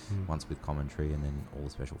 obviously, once with commentary, and then all the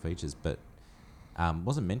special features. But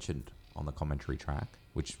wasn't mentioned on the commentary track,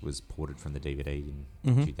 which was ported from the DVD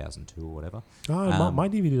in 2002 or whatever. My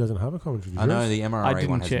DVD doesn't have a commentary. I know the MRA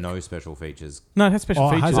one has no special features. No, it has special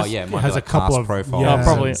features. It has a couple of profiles. Oh,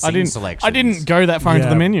 probably. I didn't go that far into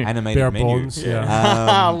the menu. Animated menus.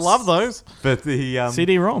 I love those. But the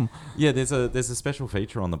CD-ROM. Yeah, there's a special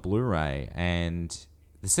feature on the Blu-ray, and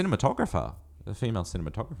the cinematographer, the female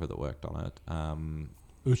cinematographer that worked on it,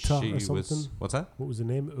 Uta or something. What's that? What was the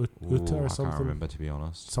name? Uta or something? I can't remember, to be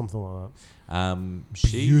honest. Something like that.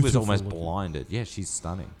 She was almost blinded. Yeah, she's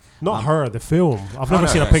stunning. Not her, the film. I've never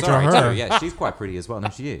seen a picture of her. Yeah, she's quite pretty as well. No,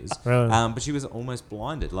 she is. Really? But she was almost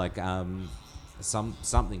blinded. Like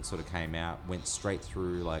something sort of came out, went straight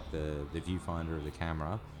through like the viewfinder of the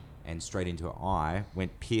camera, and straight into her eye.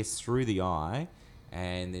 Went pierced through the eye,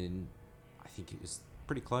 and then I think it was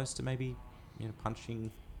pretty close to maybe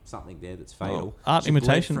punching something there that's fatal. Art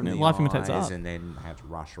imitation, life imitates art. And then had to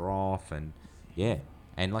rush her off, and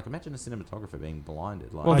and like imagine a cinematographer being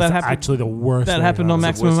blinded. Like, well, that happened, actually the worst. That happened on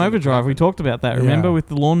Maximum Overdrive. We talked about that. Remember, with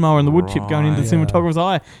the lawnmower and the wood chip going into the cinematographer's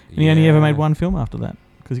eye, and he only ever made one film after that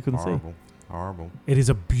because he couldn't see. Horrible. It is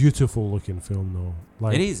a beautiful looking film, though.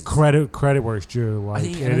 Like, it is credit where it's due. Like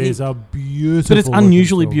it is a beautiful. But it's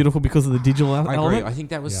unusually beautiful because of the digital element. I agree. I think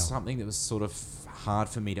that was something that was sort of hard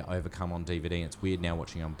for me to overcome on DVD, and it's weird now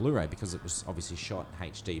watching on Blu-ray because it was obviously shot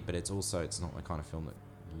in HD, but it's not the kind of film that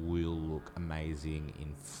will look amazing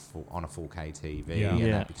on a 4K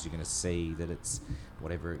TV, because you're going to see that it's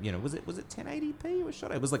whatever was it 1080p it was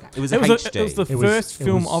shot? It was HD. It was the first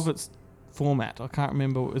film of its format. I can't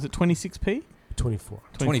remember. Was it 26p? 24.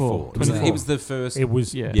 It was the first. It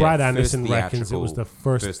was Brad Anderson reckons it was the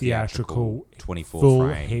first theatrical 24 full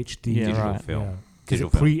frame HD digital film. Because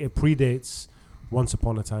it predates Once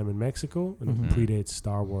Upon a Time in Mexico, and it predates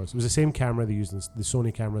Star Wars. It was the same camera they used, the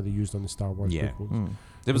Sony camera they used on the Star Wars prequels.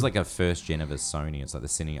 There was like a first gen of a Sony. It's like the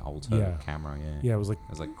Cine Ultra camera. Yeah, it was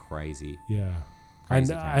like crazy. Yeah.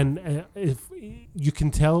 And if you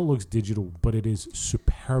can tell it looks digital, but it is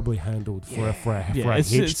superbly handled for a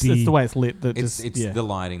HD. It's the way it's lit. It's the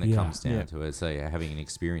lighting that comes down to it. So having an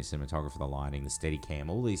experienced cinematographer, the lighting, the steady cam,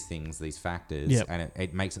 all these things, these factors, and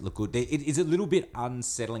it makes it look good. It is a little bit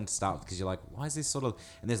unsettling to start with because you're like, why is this sort of?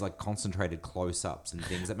 And there's like concentrated close-ups and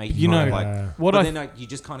things that make you you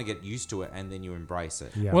just kind of get used to it and then you embrace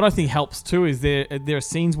it. Yeah. What I think helps too is there are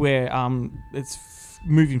scenes where it's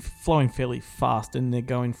flowing fairly fast, and they're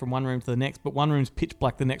going from one room to the next, but one room's pitch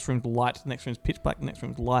black, the next room's light, the next room's pitch black, the next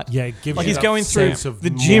room's light. Yeah, it gives like you he's going through the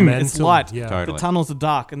gym, it's light, the tunnels are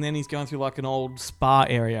dark, and then he's going through like an old spa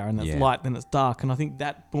area, and it's light, then it's dark, and I think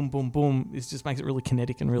that boom, boom, boom just makes it really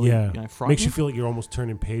kinetic and really frightening. Makes you feel like you're almost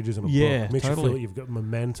turning pages in a book. Makes you feel like you've got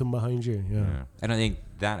momentum behind you. Yeah. And I think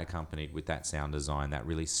that accompanied with that sound design, that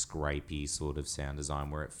really scrapey sort of sound design,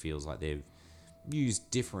 where it feels like they've used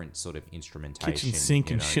different sort of instrumentation, kitchen sink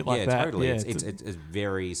and shit like that. Totally. It's a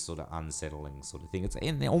very sort of unsettling sort of thing. It's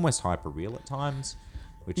and they're almost hyper real at times,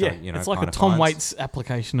 which it's like a Tom Waits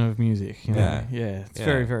application of music. It's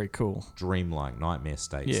very, very cool. Dreamlike nightmare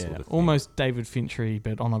state. Sort of thing. Almost David Finchery,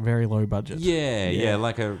 but on a very low budget.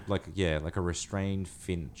 Like a restrained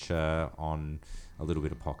Fincher on a little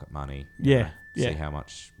bit of pocket money. See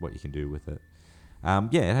what you can do with it. I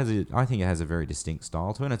think it has a very distinct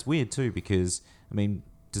style to it. And it's weird too because, I mean,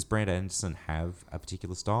 does Brad Anderson have a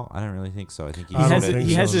particular style? I don't really think so. I think he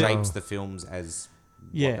shapes the films as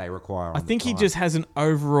what they require. I think he just has an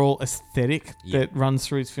overall aesthetic that runs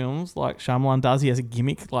through his films, like Shyamalan does. He has a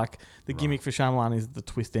gimmick. Like the gimmick for Shyamalan is the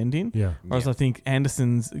twist ending. Yeah. Whereas I think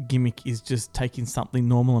Anderson's gimmick is just taking something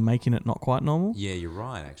normal and making it not quite normal. Yeah, you're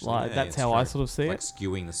right. Actually, like that's how I sort of see it. Like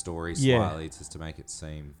skewing the story slightly just to make it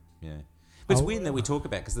seem But it's weird that we talk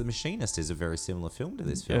about because The Machinist is a very similar film to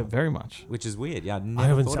this film. Yeah, very much. Which is weird. Yeah, I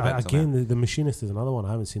haven't thought about again. The Machinist is another one.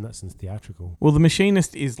 I haven't seen that since theatrical. Well, The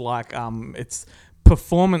Machinist is like it's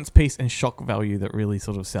performance piece and shock value that really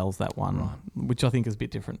sort of sells that one, which I think is a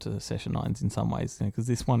bit different to Session 9's in some ways because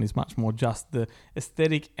this one is much more just the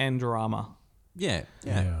aesthetic and drama. Yeah.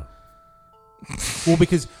 Well,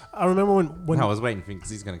 because I remember when I was waiting for him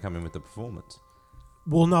because he's going to come in with the performance.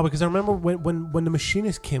 Well, no, because I remember when The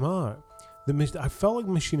Machinist came out. I felt like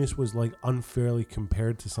Machinist was like unfairly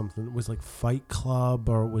compared to something. It was like Fight Club,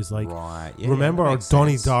 or it was like remember, or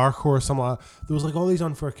Donnie Darko, or something like that. There was like all these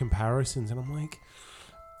unfair comparisons, and I'm like,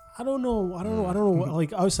 I don't know.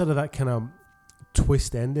 Like outside of that kind of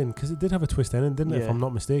twist ending, because it did have a twist ending, didn't it? If I'm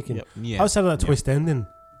not mistaken. Yep. Yeah. Outside of that twist ending,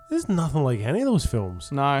 There's nothing like any of those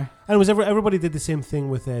films. No. And it was everybody did the same thing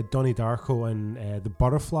with Donnie Darko and the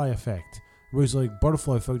Butterfly Effect. It was like,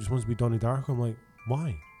 Butterfly Effect just wants to be Donnie Darko. I'm like,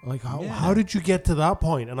 why? Like, how did you get to that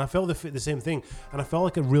point? And I felt the same thing, and I felt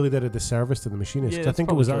like it really did a disservice to The Machinist. Yeah, I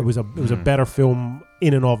think it was a better film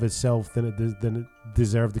in and of itself than it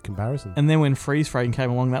deserved the comparison. And then when Freeze Frame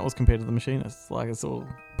came along, that was compared to The Machinist. Like, it's all...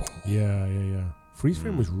 Yeah. Freeze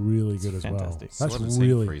Frame was really good as fantastic. well. That's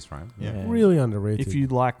really Freeze Frame. Yeah. Really underrated. If you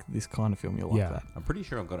like this kind of film, you'll like that. I'm pretty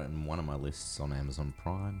sure I've got it in one of my lists on Amazon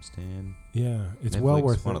Prime, Stan. Yeah, it's Netflix, well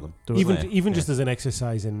worth one it. of them. Even just as an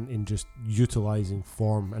exercise in just utilizing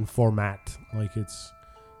form and format, like it's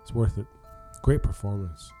worth it. Great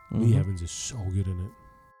performance. Lee Evans is so good in it.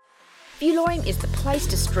 Viewlorium is the place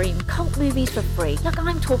to stream cult movies for free. Like,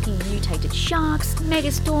 I'm talking mutated sharks,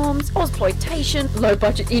 megastorms, Ozploitation,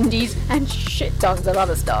 low-budget indies, and shit tons of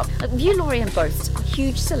other stuff. Viewlorium boasts a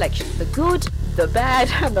huge selection of the good, the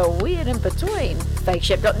bad, and the weird in between.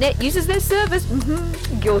 FakeChef.net uses their service.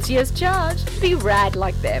 Guilty as charged. Be rad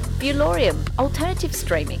like them. Viewlorium. Alternative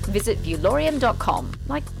streaming. Visit viewlorium.com.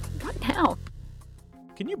 Like, right now.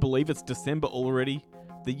 Can you believe it's December already?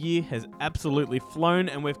 The year has absolutely flown,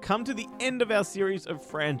 and we've come to the end of our series of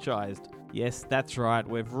Franchised. Yes, that's right,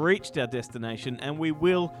 we've reached our destination, and we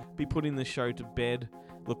will be putting the show to bed.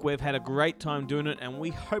 Look, we've had a great time doing it, and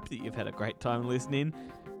we hope that you've had a great time listening.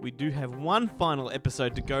 We do have one final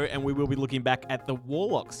episode to go, and we will be looking back at the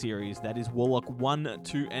Warlock series. That is Warlock 1,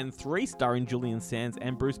 2, and 3, starring Julian Sands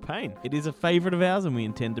and Bruce Payne. It is a favourite of ours, and we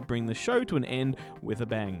intend to bring the show to an end with a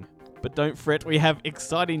bang. But don't fret, we have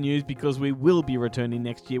exciting news because we will be returning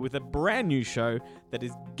next year with a brand new show that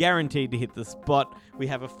is guaranteed to hit the spot. We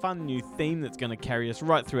have a fun new theme that's going to carry us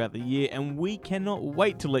right throughout the year, and we cannot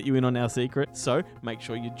wait to let you in on our secret. So make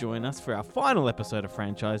sure you join us for our final episode of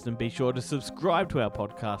Franchised, and be sure to subscribe to our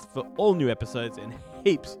podcast for all new episodes and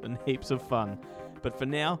heaps of fun. But for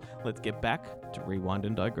now, let's get back to Rewind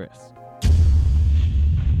and Digress.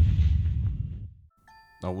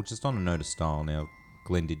 Oh, well, just on a note of style now,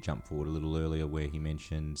 Glenn did jump forward a little earlier where he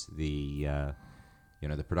mentioned the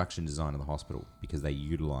production design of the hospital, because they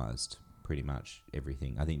utilised pretty much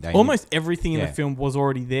everything. I think almost everything in the film was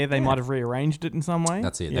already there. They might have rearranged it in some way.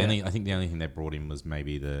 That's it. Yeah. I think the only thing they brought in was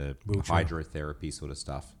maybe the hydrotherapy sort of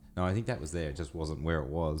stuff. No, I think that was there. It just wasn't where it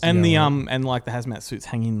was. And and like the hazmat suits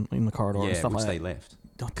hanging in the corridor and stuff which like that. they left.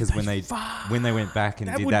 Because when they went back and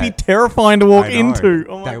that did would that, be terrifying to walk into.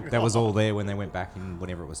 Oh my that was all there when they went back in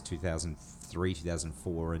whenever it was 2003,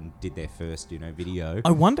 2004, and did their first video.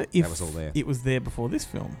 I wonder if that was all there. It was there before this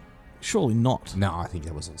film. Surely not. No, I think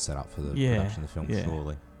that was all set up for the production of the film. Yeah.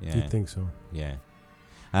 Surely, yeah. You'd think so. Yeah.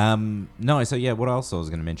 No, so yeah, what else I was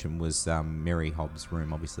going to mention was Mary Hobbs'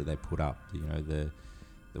 room. Obviously, they put up the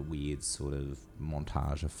weird sort of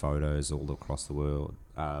montage of photos all across the world,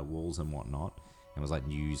 walls and whatnot. It was like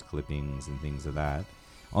news clippings and things of that.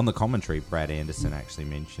 On the commentary, Brad Anderson actually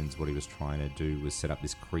mentions what he was trying to do was set up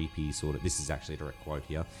this creepy sort of... This is actually a direct quote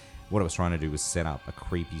here. What I was trying to do was set up a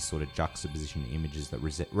creepy sort of juxtaposition of images that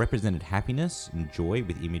represented happiness and joy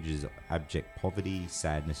with images of abject poverty,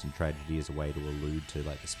 sadness and tragedy as a way to allude to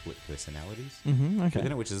like the split personalities.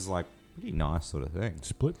 Okay. Which is like pretty nice sort of thing.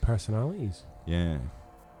 Split personalities? Yeah.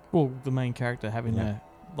 Well, the main character having a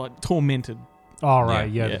tormented... Oh,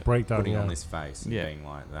 right, the breakdown. Putting on this face and being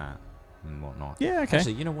like that and whatnot. Yeah, okay.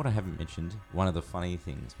 Actually, you know what I haven't mentioned? One of the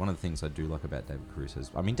things I do like about David Caruso's...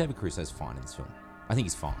 I mean, David Caruso's fine in this film. I think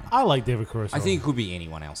he's fine. I like David Caruso. I think it could be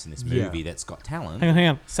anyone else in this movie that's got talent. Hang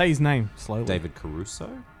on. Say his name slowly. David Caruso?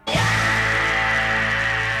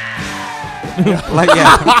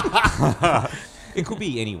 It could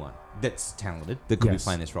be anyone that's talented that could be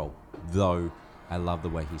playing this role. Though, I love the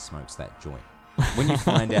way he smokes that joint. When you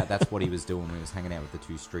find out that's what he was doing when he was hanging out with the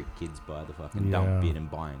two street kids by the fucking dump bin and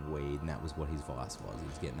buying weed, and that was what his vice was. He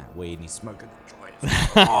was getting that weed and he's smoking the joint.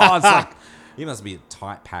 It's like... He must be a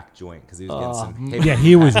tight pack joint because he was getting some heavy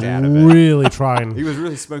he was really trying. He was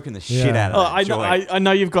really smoking the shit out of that joint. I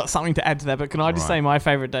know you've got something to add to that, but can I just say my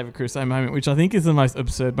favourite David Caruso moment, which I think is the most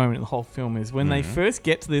absurd moment in the whole film, is when they first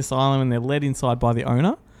get to the asylum and they're led inside by the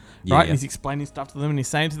owner, right? And he's explaining stuff to them and he's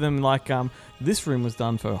saying to them, like, this room was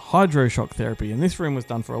done for hydroshock therapy and this room was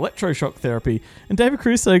done for electroshock therapy. And David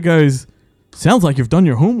Caruso goes, sounds like you've done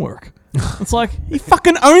your homework. It's like, he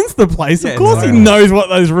fucking owns the place. Of course he knows what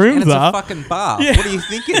those rooms and it's are. a fucking bar. Yeah. What do you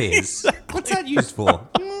think it is? What's that used for?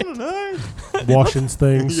 I don't know. Washing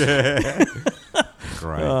things. Yeah.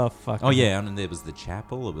 Great. Oh, fuck. Oh, yeah. And then there was the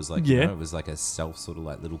chapel. It was like, it was like a self sort of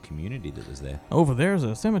like little community that was there. Over there's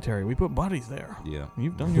a cemetery. We put bodies there. Yeah.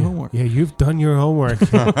 You've done your homework. Yeah, you've done your homework.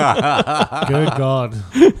 Good God.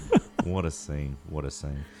 What a scene. What a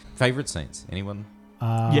scene. Favorite scenes? Anyone?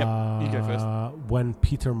 Yep, you go first. When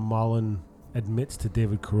Peter Mullen admits to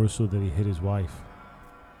David Caruso that he hit his wife.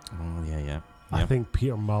 Oh, yeah, yeah. I think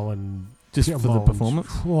Peter Mullen... Just Peter for the performance?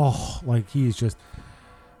 Like, he's just...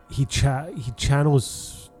 He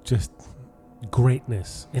channels just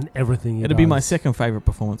greatness in everything he It'd does. be my second favourite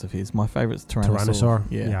performance of his. My favourite's Tyrannosaur.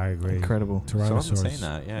 Yeah, I agree. Incredible. So I haven't Tyrannosaurus. seen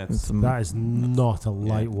that. Yeah, That is not a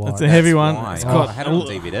light watch. It's a heavy one. It's got I had it on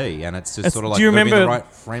DVD, and it's just sort of like do you put me in remember? the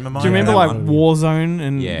right frame of mind. Do you remember for that like one. Warzone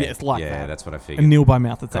and Yeah, it's like yeah, that. that's what I figured. And Neil by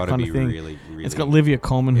Mouth. It's that Gotta kind be of thing. really, really. It's got Olivia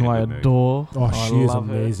Colman, who I good mood. adore. Oh, I she is love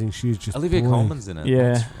her. amazing. She's just Olivia brilliant. Colman's in it.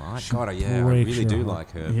 Yeah. That's right. She God, yeah, I breaks really your do heart.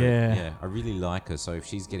 like her. But Yeah. I really like her. So if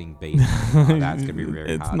she's getting beaten, that's gonna be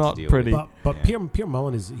very It's hard not to deal pretty. with. But Yeah. Peter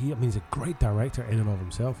Mullen he's a great director in and of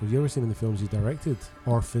himself. Have you ever seen in the films he's directed?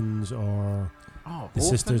 Orphans or Oh, The Orphans?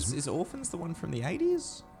 Sisters- Is Orphans the one from the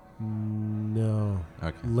 80s? no,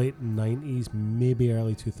 Okay. late 90s, maybe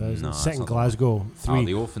early 2000s. No, Set it's in not Glasgow. Oh, 3.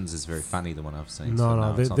 The Orphans is very funny. The one I've seen. no, so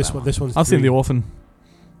no, it's not this that one. This one's. I've seen 3. The Orphan.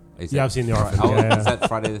 Is Yeah, that I've seen The Fri- Orphan, Oh, yeah. is that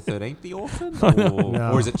Friday the 13th? The Orphan,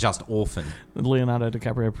 No. or is it just Orphan? Leonardo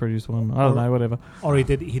DiCaprio produced one. I don't know, whatever. Or he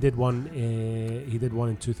did one. He did one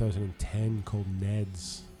in 2010 called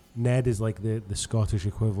Ned's. Ned is like the Scottish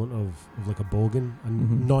equivalent of like a bogan, a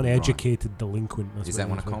Mhm. non-educated delinquent. That's Is what that it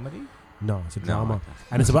one a is. comedy? No, it's a No, drama, okay.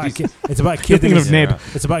 and it's about a kid. It's about a You're kid. in thinking his, of Ned.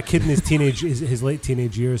 It's about a kid in his his late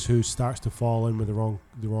teenage years who starts to fall in with the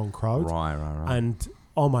wrong crowd. Right. And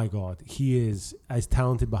oh my god, he is as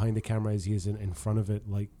talented behind the camera as he is in front of it.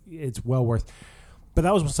 Like, it's well worth. But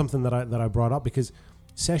that was something that I brought up because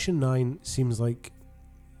Session 9 seems like,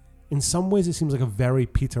 in some ways, it seems like a very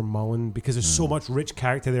Peter Mullen, because there's so much rich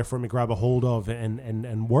character there for him to grab a hold of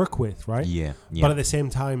and work with, right? Yeah. But at the same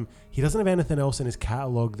time, he doesn't have anything else in his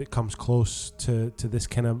catalogue that comes close to this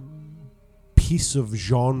kind of piece of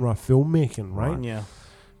genre filmmaking, right? Yeah.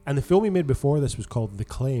 And the film he made before this was called The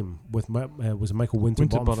Claim, was a Michael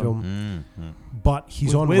Winterbottom film. But he's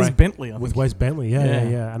with on Wes Bentley, I with think. Wes Bentley,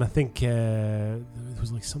 yeah. And I think it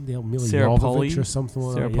was like somebody else, Mila Sarah Jovovich Polley. or something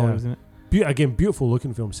like Sarah that. Polley was in it. Again, beautiful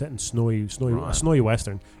looking film set in snowy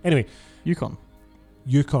western. Anyway, Yukon.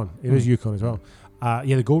 Yukon. It is Yukon as well.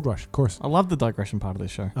 The Gold Rush, of course. I love the digression part of this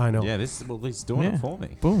show. I know. Yeah, he's doing it for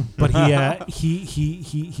me. Boom. But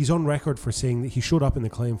he's on record for saying that he showed up in The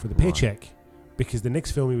Claim for the paycheck, because the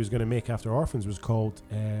next film he was going to make after Orphans was called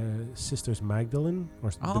Sisters Magdalene,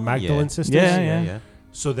 or the Magdalene Sisters. Yeah.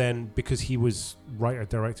 So then, because he was writer,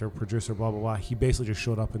 director, producer, blah blah blah, he basically just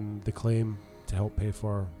showed up in The Claim to help pay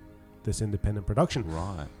for this independent production.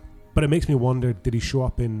 Right. But it makes me wonder, did he show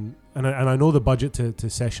up in... And I know the budget to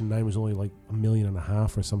Session 9 was only like $1.5 million or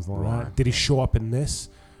something like that. Did he show up in this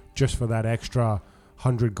just for that extra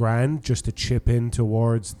 $100,000 just to chip in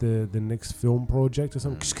towards the next film project or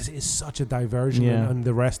something? Just because it is such a diversion and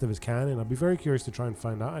the rest of his canon. I'd be very curious to try and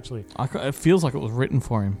find out, actually. It feels like it was written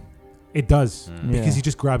for him. It does. Yeah. Because he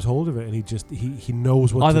just grabs hold of it and he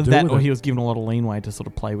knows what Either to do that with or it. he was given a lot of leeway to sort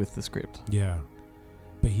of play with the script. Yeah.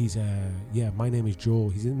 But he's, My Name is Joel.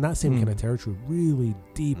 He's in that same kind of territory. Really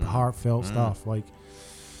deep, heartfelt stuff. Like,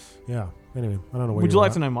 yeah. Anyway, I don't know where Would you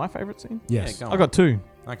like to know my favourite scene? Yes. Yeah, I got two.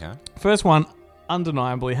 Okay. First one,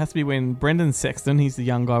 undeniably, has to be when Brendan Sexton, he's the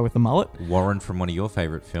young guy with the mullet, Warren from one of your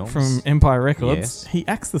favourite films. from Empire Records, Yes. he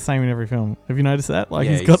acts the same in every film. Have you noticed that? Like,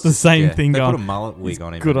 Yeah, he's got the same yeah. thing They going. put a mullet wig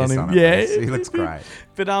on him. good in on this him. one, Yeah. at least. He looks great.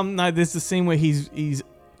 But no, there's the scene where he's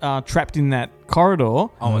trapped in that corridor,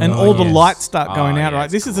 and and all the yes. lights start going out. yeah, Right,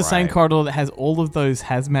 it's this is the same great. corridor that has all of those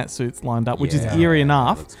hazmat suits lined up, which is Yeah, eerie that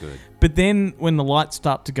enough. looks good. But then when the lights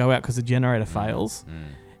start to go out because the generator fails,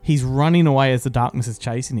 he's running away as the darkness is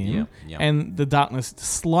chasing him, Yep. and the darkness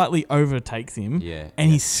slightly overtakes him, Yeah, and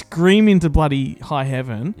he's screaming to bloody high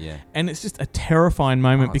heaven, Yeah. and it's just a terrifying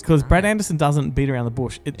moment it's because Brad great. Anderson doesn't beat around the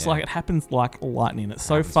bush. It's Yeah. like it happens like lightning. It's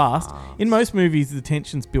so Happens fast. fast. In most movies, the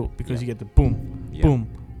tension's built because you get the boom, Yep. boom,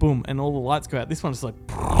 boom, and all the lights go out. This one's just like,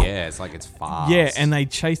 Yeah, it's like it's fast. yeah, and they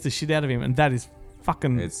chase the shit out of him, and that is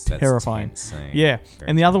fucking that's terrifying. tense scene. Yeah, Very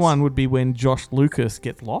and the other tense. one would be when Josh Lucas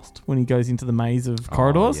gets lost when he goes into the maze of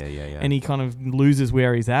corridors, yeah. and he kind of loses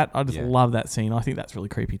where he's at. I just Yeah. love that scene. I think that's really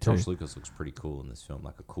creepy too. Josh Lucas looks pretty cool in this film,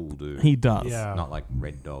 like a cool dude. He does. Yeah. Not like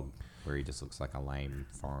Red Dog, where he just looks like a lame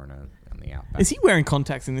foreigner on the outback. Is he wearing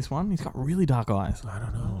contacts in this one? He's got really dark eyes. I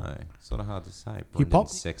don't know. No, sort of hard to say. He Brendan popped-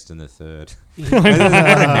 Sexton the Third. What a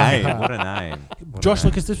name! What a name! What Josh a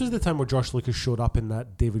name. Lucas. This was the time where Josh Lucas showed up in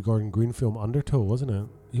that David Gordon Green film Undertow, wasn't it?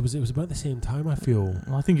 It was about the same time, I feel.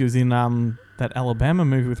 Well, I think he was in that Alabama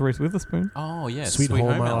movie with Reese Witherspoon. Oh yeah, Sweet Home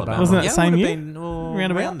Alabama. Wasn't that yeah, the same it year? would've been,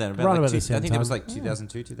 Round about? then. Round about like the same I think it was time. like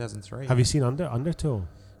 2002, 2003. Have you seen Undertow?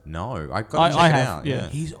 No, I got to check it out. Yeah.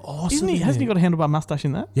 He's awesome. Isn't he? Hasn't he got a handlebar mustache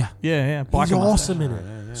in that? Yeah. Yeah. He's Biker awesome mustache.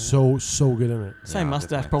 in it. So good in it. Same I'll mustache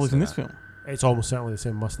definitely probably see from this that. film. It's almost certainly the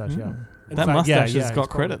same mustache. Yeah. In That fact, mustache has it's got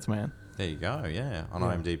probably- credits, man. There you go. Yeah, on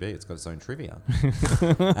Yeah. IMDb, it's got its own trivia.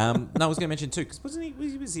 No, I was going to mention too, because wasn't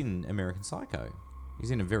he was in American Psycho?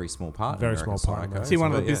 He's in a very small part. Very in American small part, Psycho. man. Is he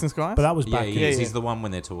one of the But business guys? But that was Yeah, back. he is. yeah. He's the one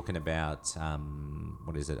when they're talking about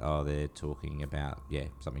what is it? Oh, they're talking about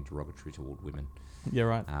something derogatory toward women. Yeah,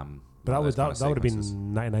 right. But one of that those would have kind of sequences.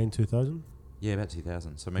 been 99, 2000. Yeah, about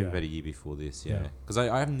 2000. So maybe Yeah. about a year before this. Yeah. Yeah, because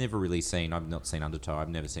I've never really seen. I've not seen Undertow. I've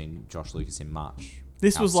never seen Josh Lucas in much.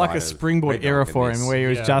 This was like a outside of springboard Red era Rocket for this. him, where he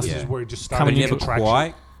was Yeah, just this is where he just coming started But into to never traction.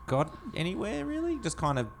 quite got anywhere really. Just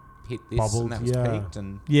kind of hit this Bubbled, and that was yeah. peaked.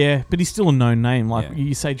 And yeah, but he's still a known name. Like Yeah.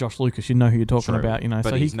 you say, Josh Lucas, you know who you're talking True. about. You know, but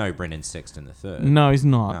so he's no Brendan Sexton the third. no, he's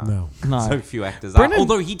not. No. No. So few actors Brendan- are.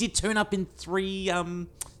 Although he did turn up in three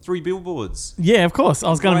billboards. Yeah, of course. I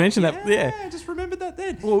was going to Right, mention that. Yeah, I just remembered that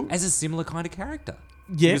then. Well- As a similar kind of character.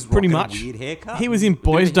 He yeah, was pretty rocking much. a weird haircut. He was in Bit of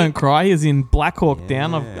Boys a Don't hick. Cry. He was in Black Hawk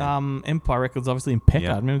Down of Yeah. Empire Records, obviously in Pekka.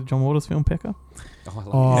 Yeah. Remember the John Waters film Pekka? Oh, I love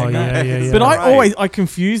Oh, his yeah, haircut. yeah. But Right. I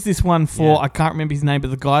confuse this one for Yeah. I can't remember his name,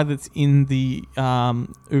 but the guy that's in the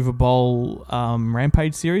Uwe Boll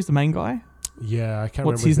Rampage series, the main guy. Yeah, I can't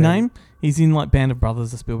What's remember his name? He's in like Band of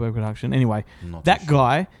Brothers, the Spielberg production. Anyway, Not that too sure.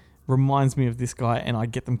 guy reminds me of this guy, and I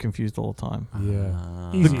get them confused all the time.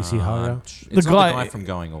 Yeah. Easy to see how, yeah. It's The not guy- the guy from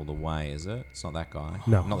Going All the Way, is it? It's not that guy.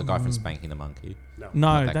 No. Not the guy from Spanking the Monkey. No,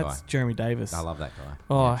 Not that that's guy. Jeremy Davis. I love that guy.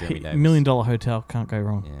 Oh, Yeah, Jeremy Davis. $1 Million Hotel, can't go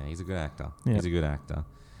wrong. Yeah, he's a good actor. Yeah. He's a good actor.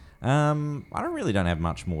 I don't have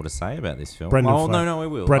much more to say about this film. Brendan Oh, Fletcher. no, I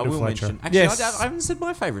will. Brendan I will Fletcher. mention. Actually, Yes. I haven't said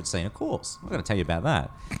my favourite scene, of course. I've got to tell you about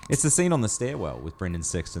that. It's the scene on the stairwell with Brendan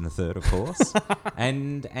Sexton III, of course,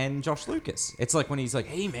 and Josh Lucas. It's like when he's like,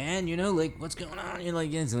 "Hey, man, like, what's going on?" You're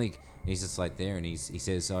like, it's like he's just like there, and he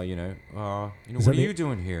says, Is what are that you it?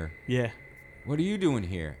 doing here? Yeah. What are you doing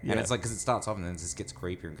here? Yeah. And it's like, because it starts off and then it just gets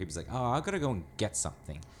creepier and creepier. He's like, oh, I've got to go and get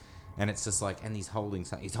something. And it's just like, and he's holding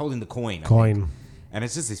the coin. I think. Coin. And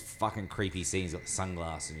it's just this fucking creepy scene. He's got the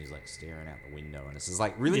sunglasses and he's like staring out the window. And it's just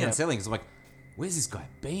like really Yeah. unsettling. Because I'm like, where's this guy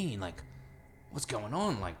been? Like, what's going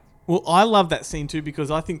on? Like, Well, I love that scene too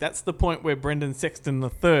because I think that's the point where Brendan Sexton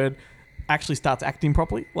III actually starts acting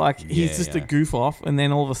properly. Like he's Yeah, just a yeah. goof off, and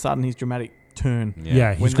then all of a sudden his dramatic turn.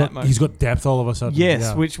 Yeah, When that he's got depth all of a sudden. Yes,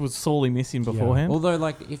 yeah. which was sorely missing beforehand. Although,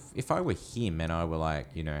 like, if I were him and I were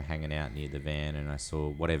like, hanging out near the van and I saw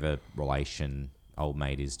whatever relation old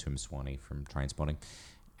mate is to him, Swanee from Trainspotting,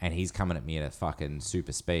 and he's coming at me at a fucking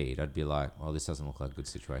super speed, I'd be like, well, this doesn't look like a good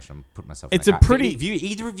situation. I'm putting myself It's in a a car. pretty- If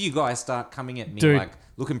either of you guys start coming at me, Dude. like,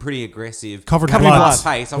 looking pretty aggressive, Covered in coming blood. fast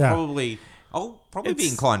pace, I'll Yeah. probably be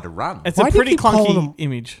It's- inclined to run. It's Why a do you pretty keep calling clunky him-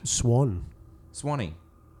 image. Swan. Swanee.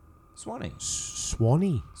 Swanee.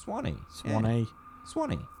 Swanee. Swanee. Yeah.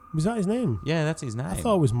 Swanee. Was that his name? Yeah, that's his name. I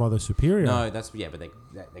thought it was Mother Superior. No, but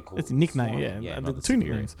they call It's it a nickname, Swanee. yeah. The Mother two Superior.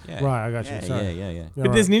 nicknames. Yeah. Right, I got you. Yeah, Sorry. yeah. Yeah,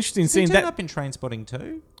 But there's an interesting Does he scene turn that up in Trainspotting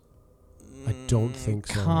too? I don't think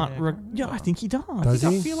so. yeah, I think he does. Does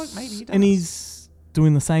I he? feel like maybe he does. And he's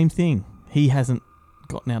doing the same thing. He hasn't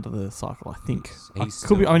gotten out of the cycle, I think. He's I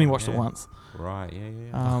could be still- only watched it yeah. once. Right, yeah.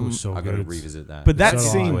 It Um, was so I got to good. revisit that. But that So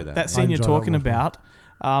scene, enjoy that that. scene I you're enjoy that talking one, man.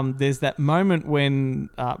 about, there's that moment when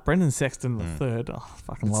Brendan Sexton III, oh, I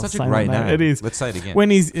fucking It's love such a saying great that name. name. It is. Let's say it again. When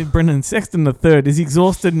Brendan Sexton III is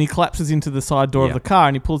exhausted and he collapses into the side door Yeah. of the car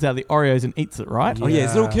and he pulls out the Oreos and eats it, right? Oh yeah,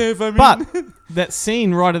 is it okay if I'm But that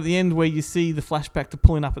scene right at the end where you see the flashback to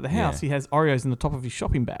pulling up at the house, Yeah. he has Oreos in the top of his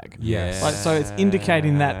shopping bag. Yes. Like, so it's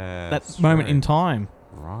indicating that That's moment right. in time.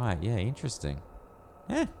 Right, yeah, interesting.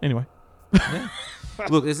 Yeah. Anyway.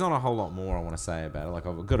 Look, there's not a whole lot more I want to say about it. Like,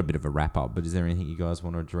 I've got a bit of a wrap up, but is there anything you guys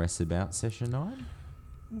want to address about Session 9?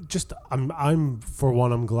 Just I'm for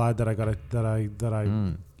one, I'm glad that I got it, that I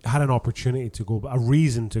had an opportunity to go, a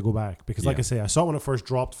reason to go back, because like Yeah. I say, I saw it when it first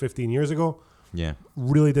dropped 15 years ago. Yeah.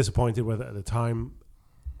 Really disappointed with it at the time.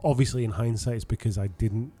 Obviously, in hindsight, it's because I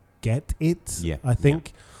didn't get it. Yeah. I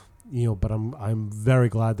think, but I'm very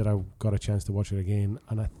glad that I got a chance to watch it again.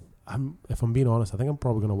 And I'm if I'm being honest, I think I'm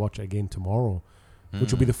probably going to watch it again tomorrow,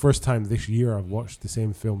 which will be the first time this year I've watched the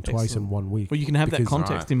same film twice Excellent. in 1 week. Well, you can have that Because-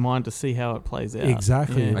 context Right. in mind to see how it plays out.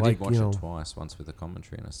 Exactly. Yeah. I Like, did watch you know- it twice, once with the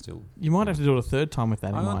commentary, and I still... You might have to do it a third time with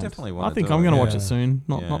that in I mind. definitely I wanna think do I'm it, going to watch yeah. it soon,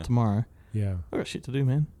 not Yeah. tomorrow. Yeah. I got shit to do,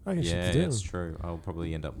 man. I guess Yeah, shit to do. that's true. I'll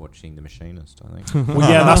probably end up watching The Machinist, I think. Well,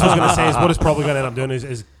 yeah, that's what I was going to say. Is what it's probably going to end up doing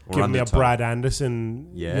is Or giving me a Undertow. Brad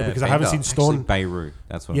Anderson. Because I haven't seen Actually, Stone. Beirut.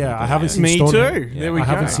 That's what. Yeah, I'm I haven't doing, seen Me Stone. too. Yeah. There we I go.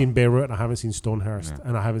 haven't seen Beirut and I haven't seen Stonehurst Yeah.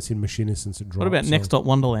 and I haven't seen Machinist since it dropped. What about so- Next Stop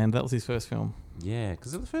Wonderland? That was his first film. Yeah,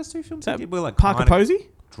 because the first two films That he did were like Parker kinda- Posey?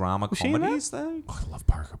 drama comedies, though. I love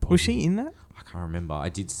Parker Posey. Was she in that? I can't remember. I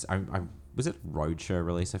did. Was it Roadshow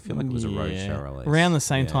release? I feel like it was a Roadshow release. Around the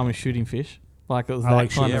same time as Shooting Fish. Like it was I that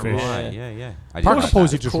like kind Shooting of Fish. Right. Yeah. I Parker did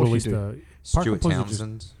Posey like just Of course you released do. a... that. Stuart Posey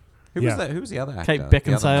Townsend. Who Yeah. was that? Who was the other actor? Kate The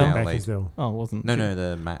Beckinsale. other male lead. Beckinsale. Oh, it wasn't. No,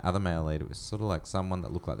 the other male lead. It was sort of like someone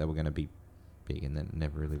that looked like they were going to be big and then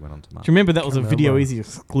never really went on to much. Do you remember that was a Can't Video remember. Easy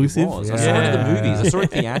exclusive? It was. I Yeah. saw it at the movies. I saw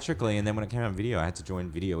it theatrically, and then when it came out on video, I had to join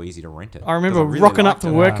Video Easy to rent it. I remember 'Cause really rocking up liked to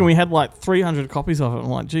it. work Yeah. and we had like 300 copies of it. I'm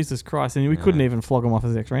like, Jesus Christ. And we couldn't even flog them off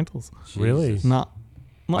as ex rentals. Really? Jesus. Nah.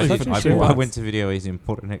 Not I, even did, for I, $2. I went to Video Easy and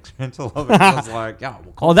put an ex rental of it. I was like,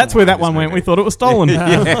 Oh, that's where that one went. We thought it was stolen.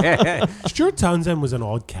 Stuart Townsend was an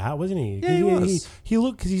odd cat, wasn't he? Yeah, he was. He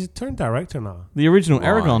looked, because he's turned director now. The original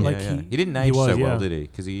Aragon. Like, He he- didn't he age was, so well, yeah. did he?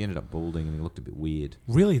 Because he ended up balding and he looked a bit weird.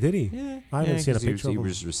 Really, did he? Yeah, I haven't seen a 'cause he picture was, of him. He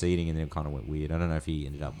was receding and then it kind of went weird. I don't know if he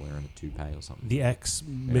ended up wearing a toupee or something. The ex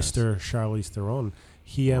Mr. Charlize Theron.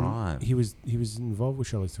 He Right. he was involved with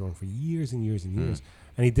Charlize Theron for years and years and years,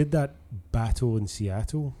 and he did that battle in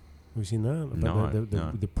Seattle. Have you seen that? About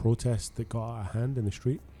No. the protest that got out of hand in the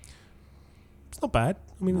street. It's not bad.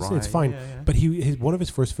 I mean, it's Right, fine. yeah. But one of his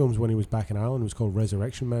first films when he was back in Ireland was called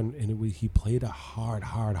Resurrection Man, and he played a hard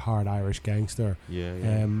Irish gangster.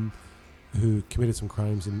 Yeah. Who committed some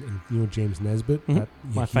crimes, and James Nesbitt. Mhm. that-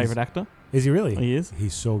 My he's- favourite actor. Is he really? He is.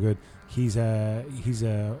 He's so good. He's a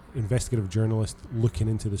investigative journalist looking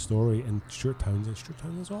into the story, and Stuart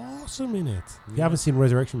Townsend's awesome in it. If you haven't seen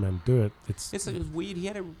Resurrection Man, do it. It's weird. He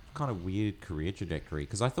had a kind of weird career trajectory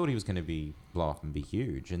because I thought he was going to blow up and be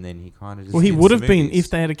huge, and then he kind of just. Well, he did would some have been movies.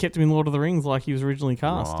 if they had kept him in Lord of the Rings like he was originally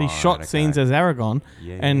cast. He Right, shot okay. scenes as Aragon,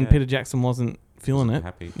 Yeah, and yeah. Peter Jackson wasn't feeling Wasn't it.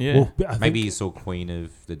 happy. Yeah. Well, I Maybe think- he saw Queen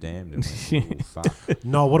of the Damned and went, oh, fuck.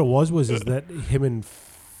 no. What it was is that him and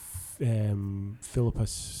Philippa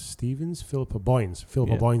Boynes,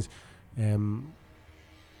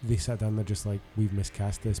 they sat down. They're just like, we've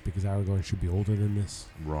miscast this because Aragorn should be older than this,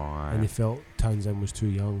 Right. and they felt Townsend was too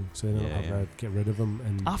young, so they don't Yeah, have to get rid of him.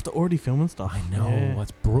 And After already filming stuff. I know Yeah.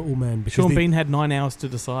 that's brutal, man. Because Sean they- Bean had 9 hours to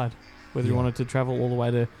decide whether he Yeah. wanted to travel all the way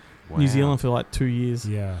to Wow. New Zealand for like 2 years.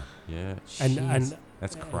 yeah, Yeah. and Jeez.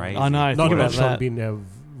 That's crazy. I know. not Think about about Sean that. Bean. Viggo.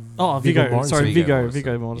 Mortensen. Sorry, Viggo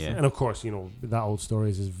Viggo Mortensen. Mortensen. Yeah. And of course, that old story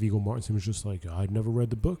is Viggo Mortensen was just like, I'd never read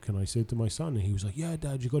the book, and I said to my son, and he was like, yeah,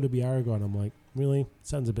 Dad, you got to be Aragorn. I'm like, really?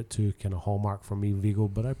 Sounds a bit too kind of Hallmark for me, Viggo,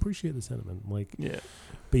 but I appreciate the sentiment. Like, Yeah.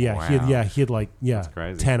 but yeah, Wow. he had like That's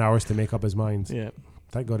crazy. 10 hours to make up his mind. Yeah.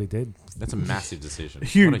 Thank God he did. That's a massive decision.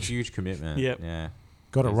 Huge. What a huge commitment. Yep. Yeah.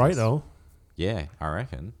 Got it Jesus. right though. Yeah, I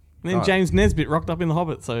reckon. And then God. James Nesbitt rocked up in The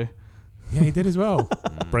Hobbit, so Yeah, he did as well.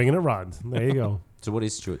 Bringing it round. There you go. So what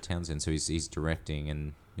is Stuart Townsend? So he's directing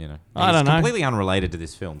and, I don't know. completely unrelated to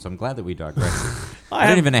this film, so I'm glad that we digressed. I have-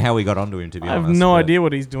 don't even know how we got onto him, to be I honest. have no but- idea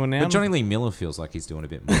what he's doing now. But Johnny Lee Miller feels like he's doing a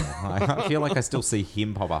bit more. I feel like I still see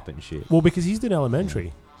him pop up and shit. Well, because he's doing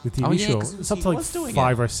Elementary, the TV Oh, yeah, show. 'cause It's up he to like was doing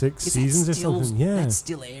 5 it. or 6 seasons or something. Yeah. That's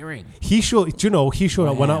still airing. He showed. Do you know? He showed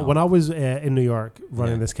up when Wow. I was in New York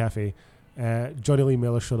running Yeah. this cafe. Johnny Lee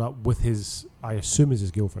Miller showed up with his, I assume, is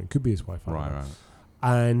his girlfriend. Could be his wife. I don't know. Right.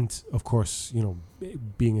 And of course,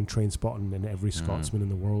 being in Train Spotting, and every Scotsman in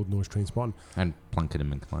the world knows Train Spotting. And Plunkett and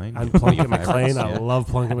McLean. And One of your Plunkett McLean, favourites, I yeah. love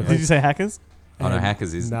Plunkett Did McLean. you say Hackers? Oh no,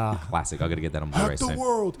 Hackers is Nah. classic. I got to get that on Hack Blu-ray the soon.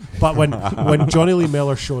 world. But when Johnny Lee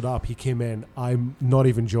Miller showed up, he came in. I'm not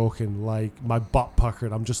even joking. Like my butt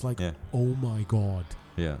puckered. I'm just like, Yeah. oh my god,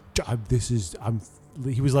 Yeah.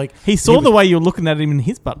 He was like, He saw the way you were looking at him in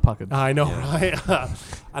his butt puckered. I know, Yeah. right?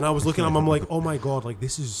 And I was looking at him. I'm like, oh my god, like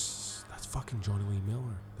that's fucking Johnny Lee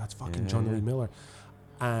Miller. That's fucking Yeah. Johnny Lee Miller.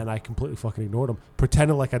 And I completely fucking ignored him,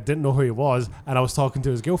 pretending like I didn't know who he was. And I was talking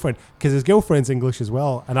to his girlfriend because his girlfriend's English as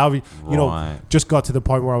well. And Right. just got to the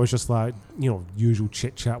point where I was just like, usual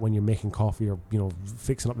chit chat when you're making coffee or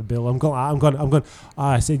fixing up the bill. I'm going.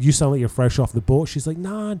 I said, you sound like you're fresh off the boat. She's like,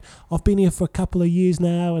 nah, I've been here for a couple of years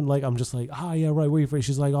now. And like, I'm just like, yeah, right. Where are you from?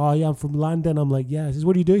 She's like, oh yeah, I'm from London. I'm like, yeah. She says,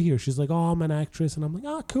 what do you do here? She's like, oh, I'm an actress. And I'm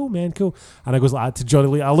like, cool, man, cool. And I goes like to Johnny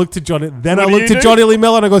Lee. I looked to Johnny. Then I looked to Johnny Lee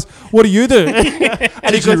Miller and I goes, what do you do?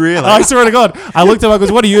 And Did you really? I swear to God, I looked at him. I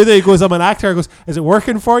goes, what do you do? He goes, I'm an actor. I goes, is it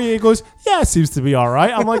working for you? He goes, yeah, it seems to be all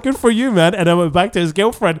right. I'm like, good for you, man. And I went back to his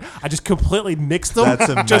girlfriend. I just completely nixed him.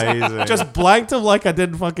 That's amazing. Just blanked him like I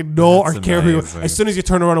didn't fucking know That's or care who he was. amazing. As soon as you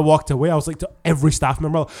turned around and walked away, I was like to every staff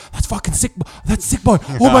member, that's fucking sick. That's sick boy.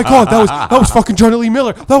 Oh my God, that was fucking Johnny Lee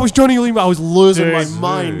Miller. That was Johnny Lee Miller. I was losing my Dude.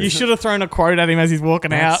 mind. You should have thrown a quote at him as he's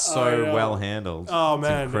walking That's out. so well handled. Oh It's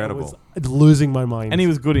man, incredible. I was losing my mind. And he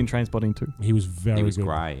was good in Trainspotting too. he was very He was good.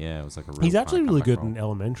 great. Yeah, it was like a real. He's actually fun really comeback good in role.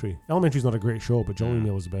 Elementary. Elementary's not a great show, but Johnny Lee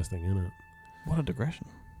Miller's the best thing in it. What a digression.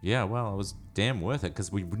 Yeah, well, it was damn worth it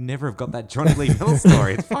because we would never have got that Johnny Lee Miller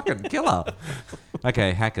story. It's fucking killer.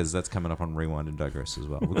 Okay, Hackers, that's coming up on Rewind and Digress as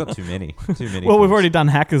well. We've got too many. Well, we've already done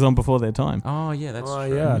Hackers on Before Their Time. Oh, yeah, that's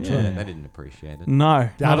true. Yeah, they didn't appreciate it. No,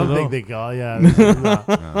 I don't think they go. Yeah,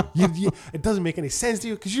 no. It doesn't make any sense to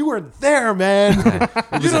you because you weren't there, man.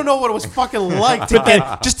 You don't know what it was fucking like to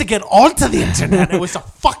get onto the internet. It was a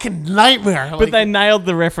fucking nightmare. But they nailed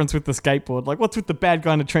the reference with the skateboard. Like, what's with the bad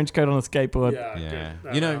guy in a trench coat on a skateboard? Yeah.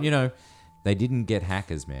 You know, they didn't get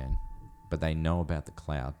hackers, man, but they know about the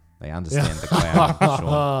cloud. They understand the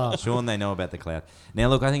cloud. Sean, they know about the cloud. Now,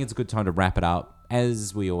 look, I think it's a good time to wrap it up.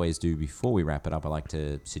 As we always do before we wrap it up, I like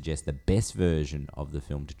to suggest the best version of the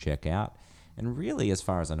film to check out. And really, as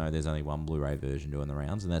far as I know, there's only one Blu-ray version doing the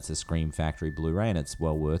rounds, and that's a Scream Factory Blu-ray, and it's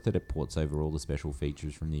well worth it. It ports over all the special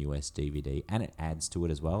features from the US DVD, and it adds to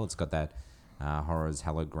it as well. It's got that Horrors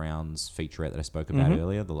Hallowed Grounds featurette that I spoke about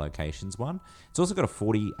earlier, the locations one. It's also got a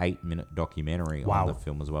 48-minute documentary on the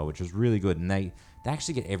film as well, which is really good. And they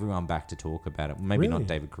actually get everyone back to talk about it. Maybe not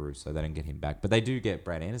David Caruso, they don't get him back, but they do get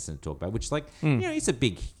Brad Anderson to talk about it, which, like, you know, he's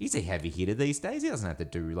a heavy hitter these days. He doesn't have to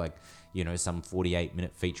do, like, you know, some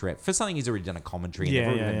 48-minute featurette for something he's already done a commentary and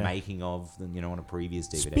they've already been making of, you know, on a previous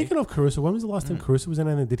DVD. Speaking of Caruso, when was the last time Caruso was in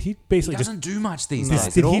anything? Did he basically he doesn't do much these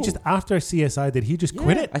days? Did he just, after CSI, did he just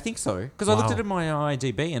quit it? I think so. Because I looked at my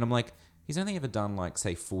IMDb and I'm like, he's only ever done, like,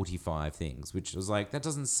 say, 45 things, which was like, that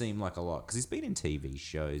doesn't seem like a lot. Because he's been in TV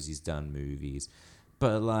shows, he's done movies.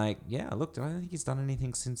 But, like, yeah, I looked. I don't think he's done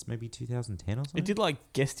anything since maybe 2010 or something. It did,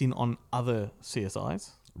 like, guesting on other CSIs.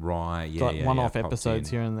 Right, yeah, like one-off episodes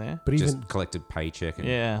here and there. But just even collected paycheck and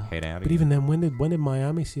head out. But even then, when did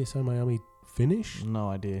CSI Miami finish? No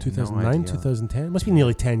idea. 2009, 2010. Must be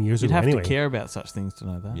nearly 10 years ago. You'd have anyway. to care about such things to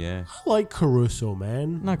know that. Yeah. I like Caruso,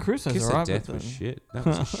 man. No, Caruso's Kiss alright. of Death was shit. That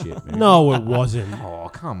was a shit movie. No, it wasn't. Oh,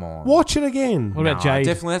 come on. Watch it again. What about Jade?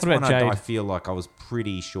 Definitely, that's what about one Jade? I feel like I was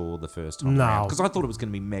pretty sure the first time No. because I thought it was going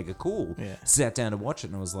to be mega cool. Yeah. Sat down to watch it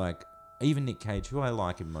and I was like, even Nick Cage, who I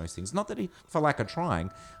like in most things, not that he, for lack of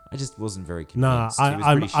trying, I just wasn't very convinced.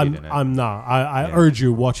 I urge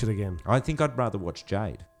you, watch it again. I think I'd rather watch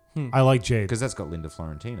Jade. I like Jade. Because that's got Linda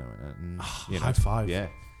Florentino in it. And, you know, high five. Yeah.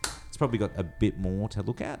 It's probably got a bit more to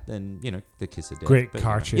look at than, you know, the Kiss of Death. Great but,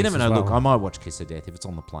 car you chase never know. as well. Look, I might watch Kiss of Death if it's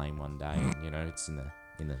on the plane one day and, you know, it's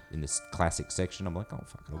in this classic section. I'm like, oh,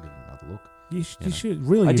 fuck it, I'll give it another look. You should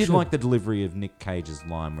really. I did like the delivery of Nick Cage's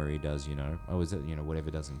line where he does, you know,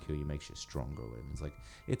 whatever doesn't kill you makes you stronger. It's like,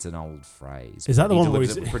 it's an old phrase. Is that the one where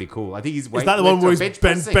he's pretty cool? I think he's. Is that the one where he's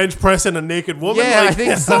bench pressing a naked woman? Yeah, I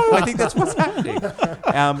think so. I think that's what's happening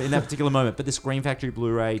in that particular moment. But the Scream Factory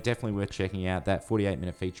Blu-ray, definitely worth checking out. That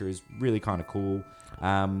 48-minute feature is really kind of cool.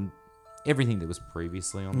 Everything that was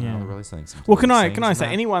previously on the other release, I think. Well, can I say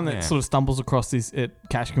anyone that sort of stumbles across this at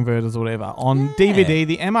cash converters or whatever on DVD,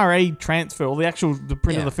 the MRA transfer or the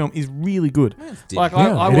print of the film is really good. Like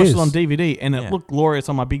I watched it on DVD and it looked glorious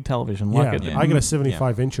on my big television. I get a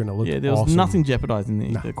 75-incher and it looked there was awesome. nothing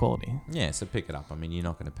jeopardizing the quality. Yeah, so pick it up. I mean, you're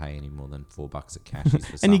not going to pay any more than $4 at Cashies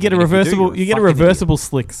for and you get a reversible. You get a reversible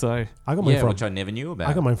slick. So I got mine which I never knew about.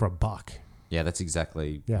 I got mine for $1. Yeah, that's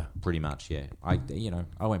exactly pretty much, yeah. I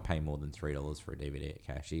won't pay more than $3 for a DVD at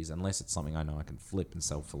Cashies unless it's something I know I can flip and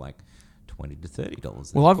sell for like $20 to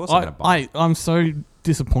 $30. Well, I'm so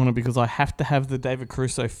disappointed because I have to have the David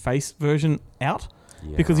Caruso face version out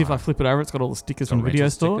because if I flip it over, it's got all the stickers from the video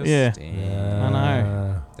store. Yeah. I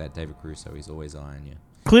know. That David Caruso, he's always eyeing you.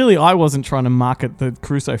 Clearly, I wasn't trying to market the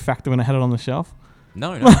Caruso factor when I had it on the shelf.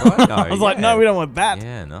 No, right? No. I was like, no, we don't want that.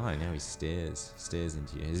 Yeah, no, he stares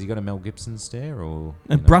into you. Has he got a Mel Gibson stare or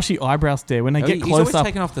a brushy eyebrow stare when they get close up? He's always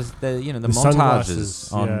taking off the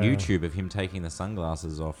montages on YouTube of him taking the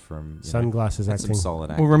sunglasses off from sunglasses acting. Some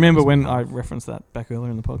solid acting. Well, remember when I referenced that back earlier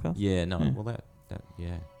in the podcast? Yeah, no. Well, that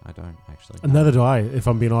I don't actually. Neither do I, if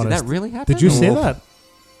I'm being honest. Did that really happen? Did you say that?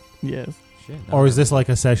 Yes. Shit, or is this like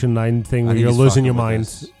a Session 9 thing where you're losing your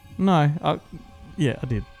mind? No. I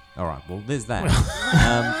did. All right, well, there's that.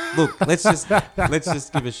 Look, let's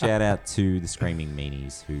just give a shout out to the Screaming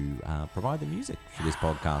Meanies who provide the music for this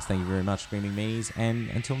podcast. Thank you very much, Screaming Meanies, and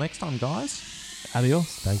until next time, guys.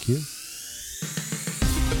 Adios. Thank you.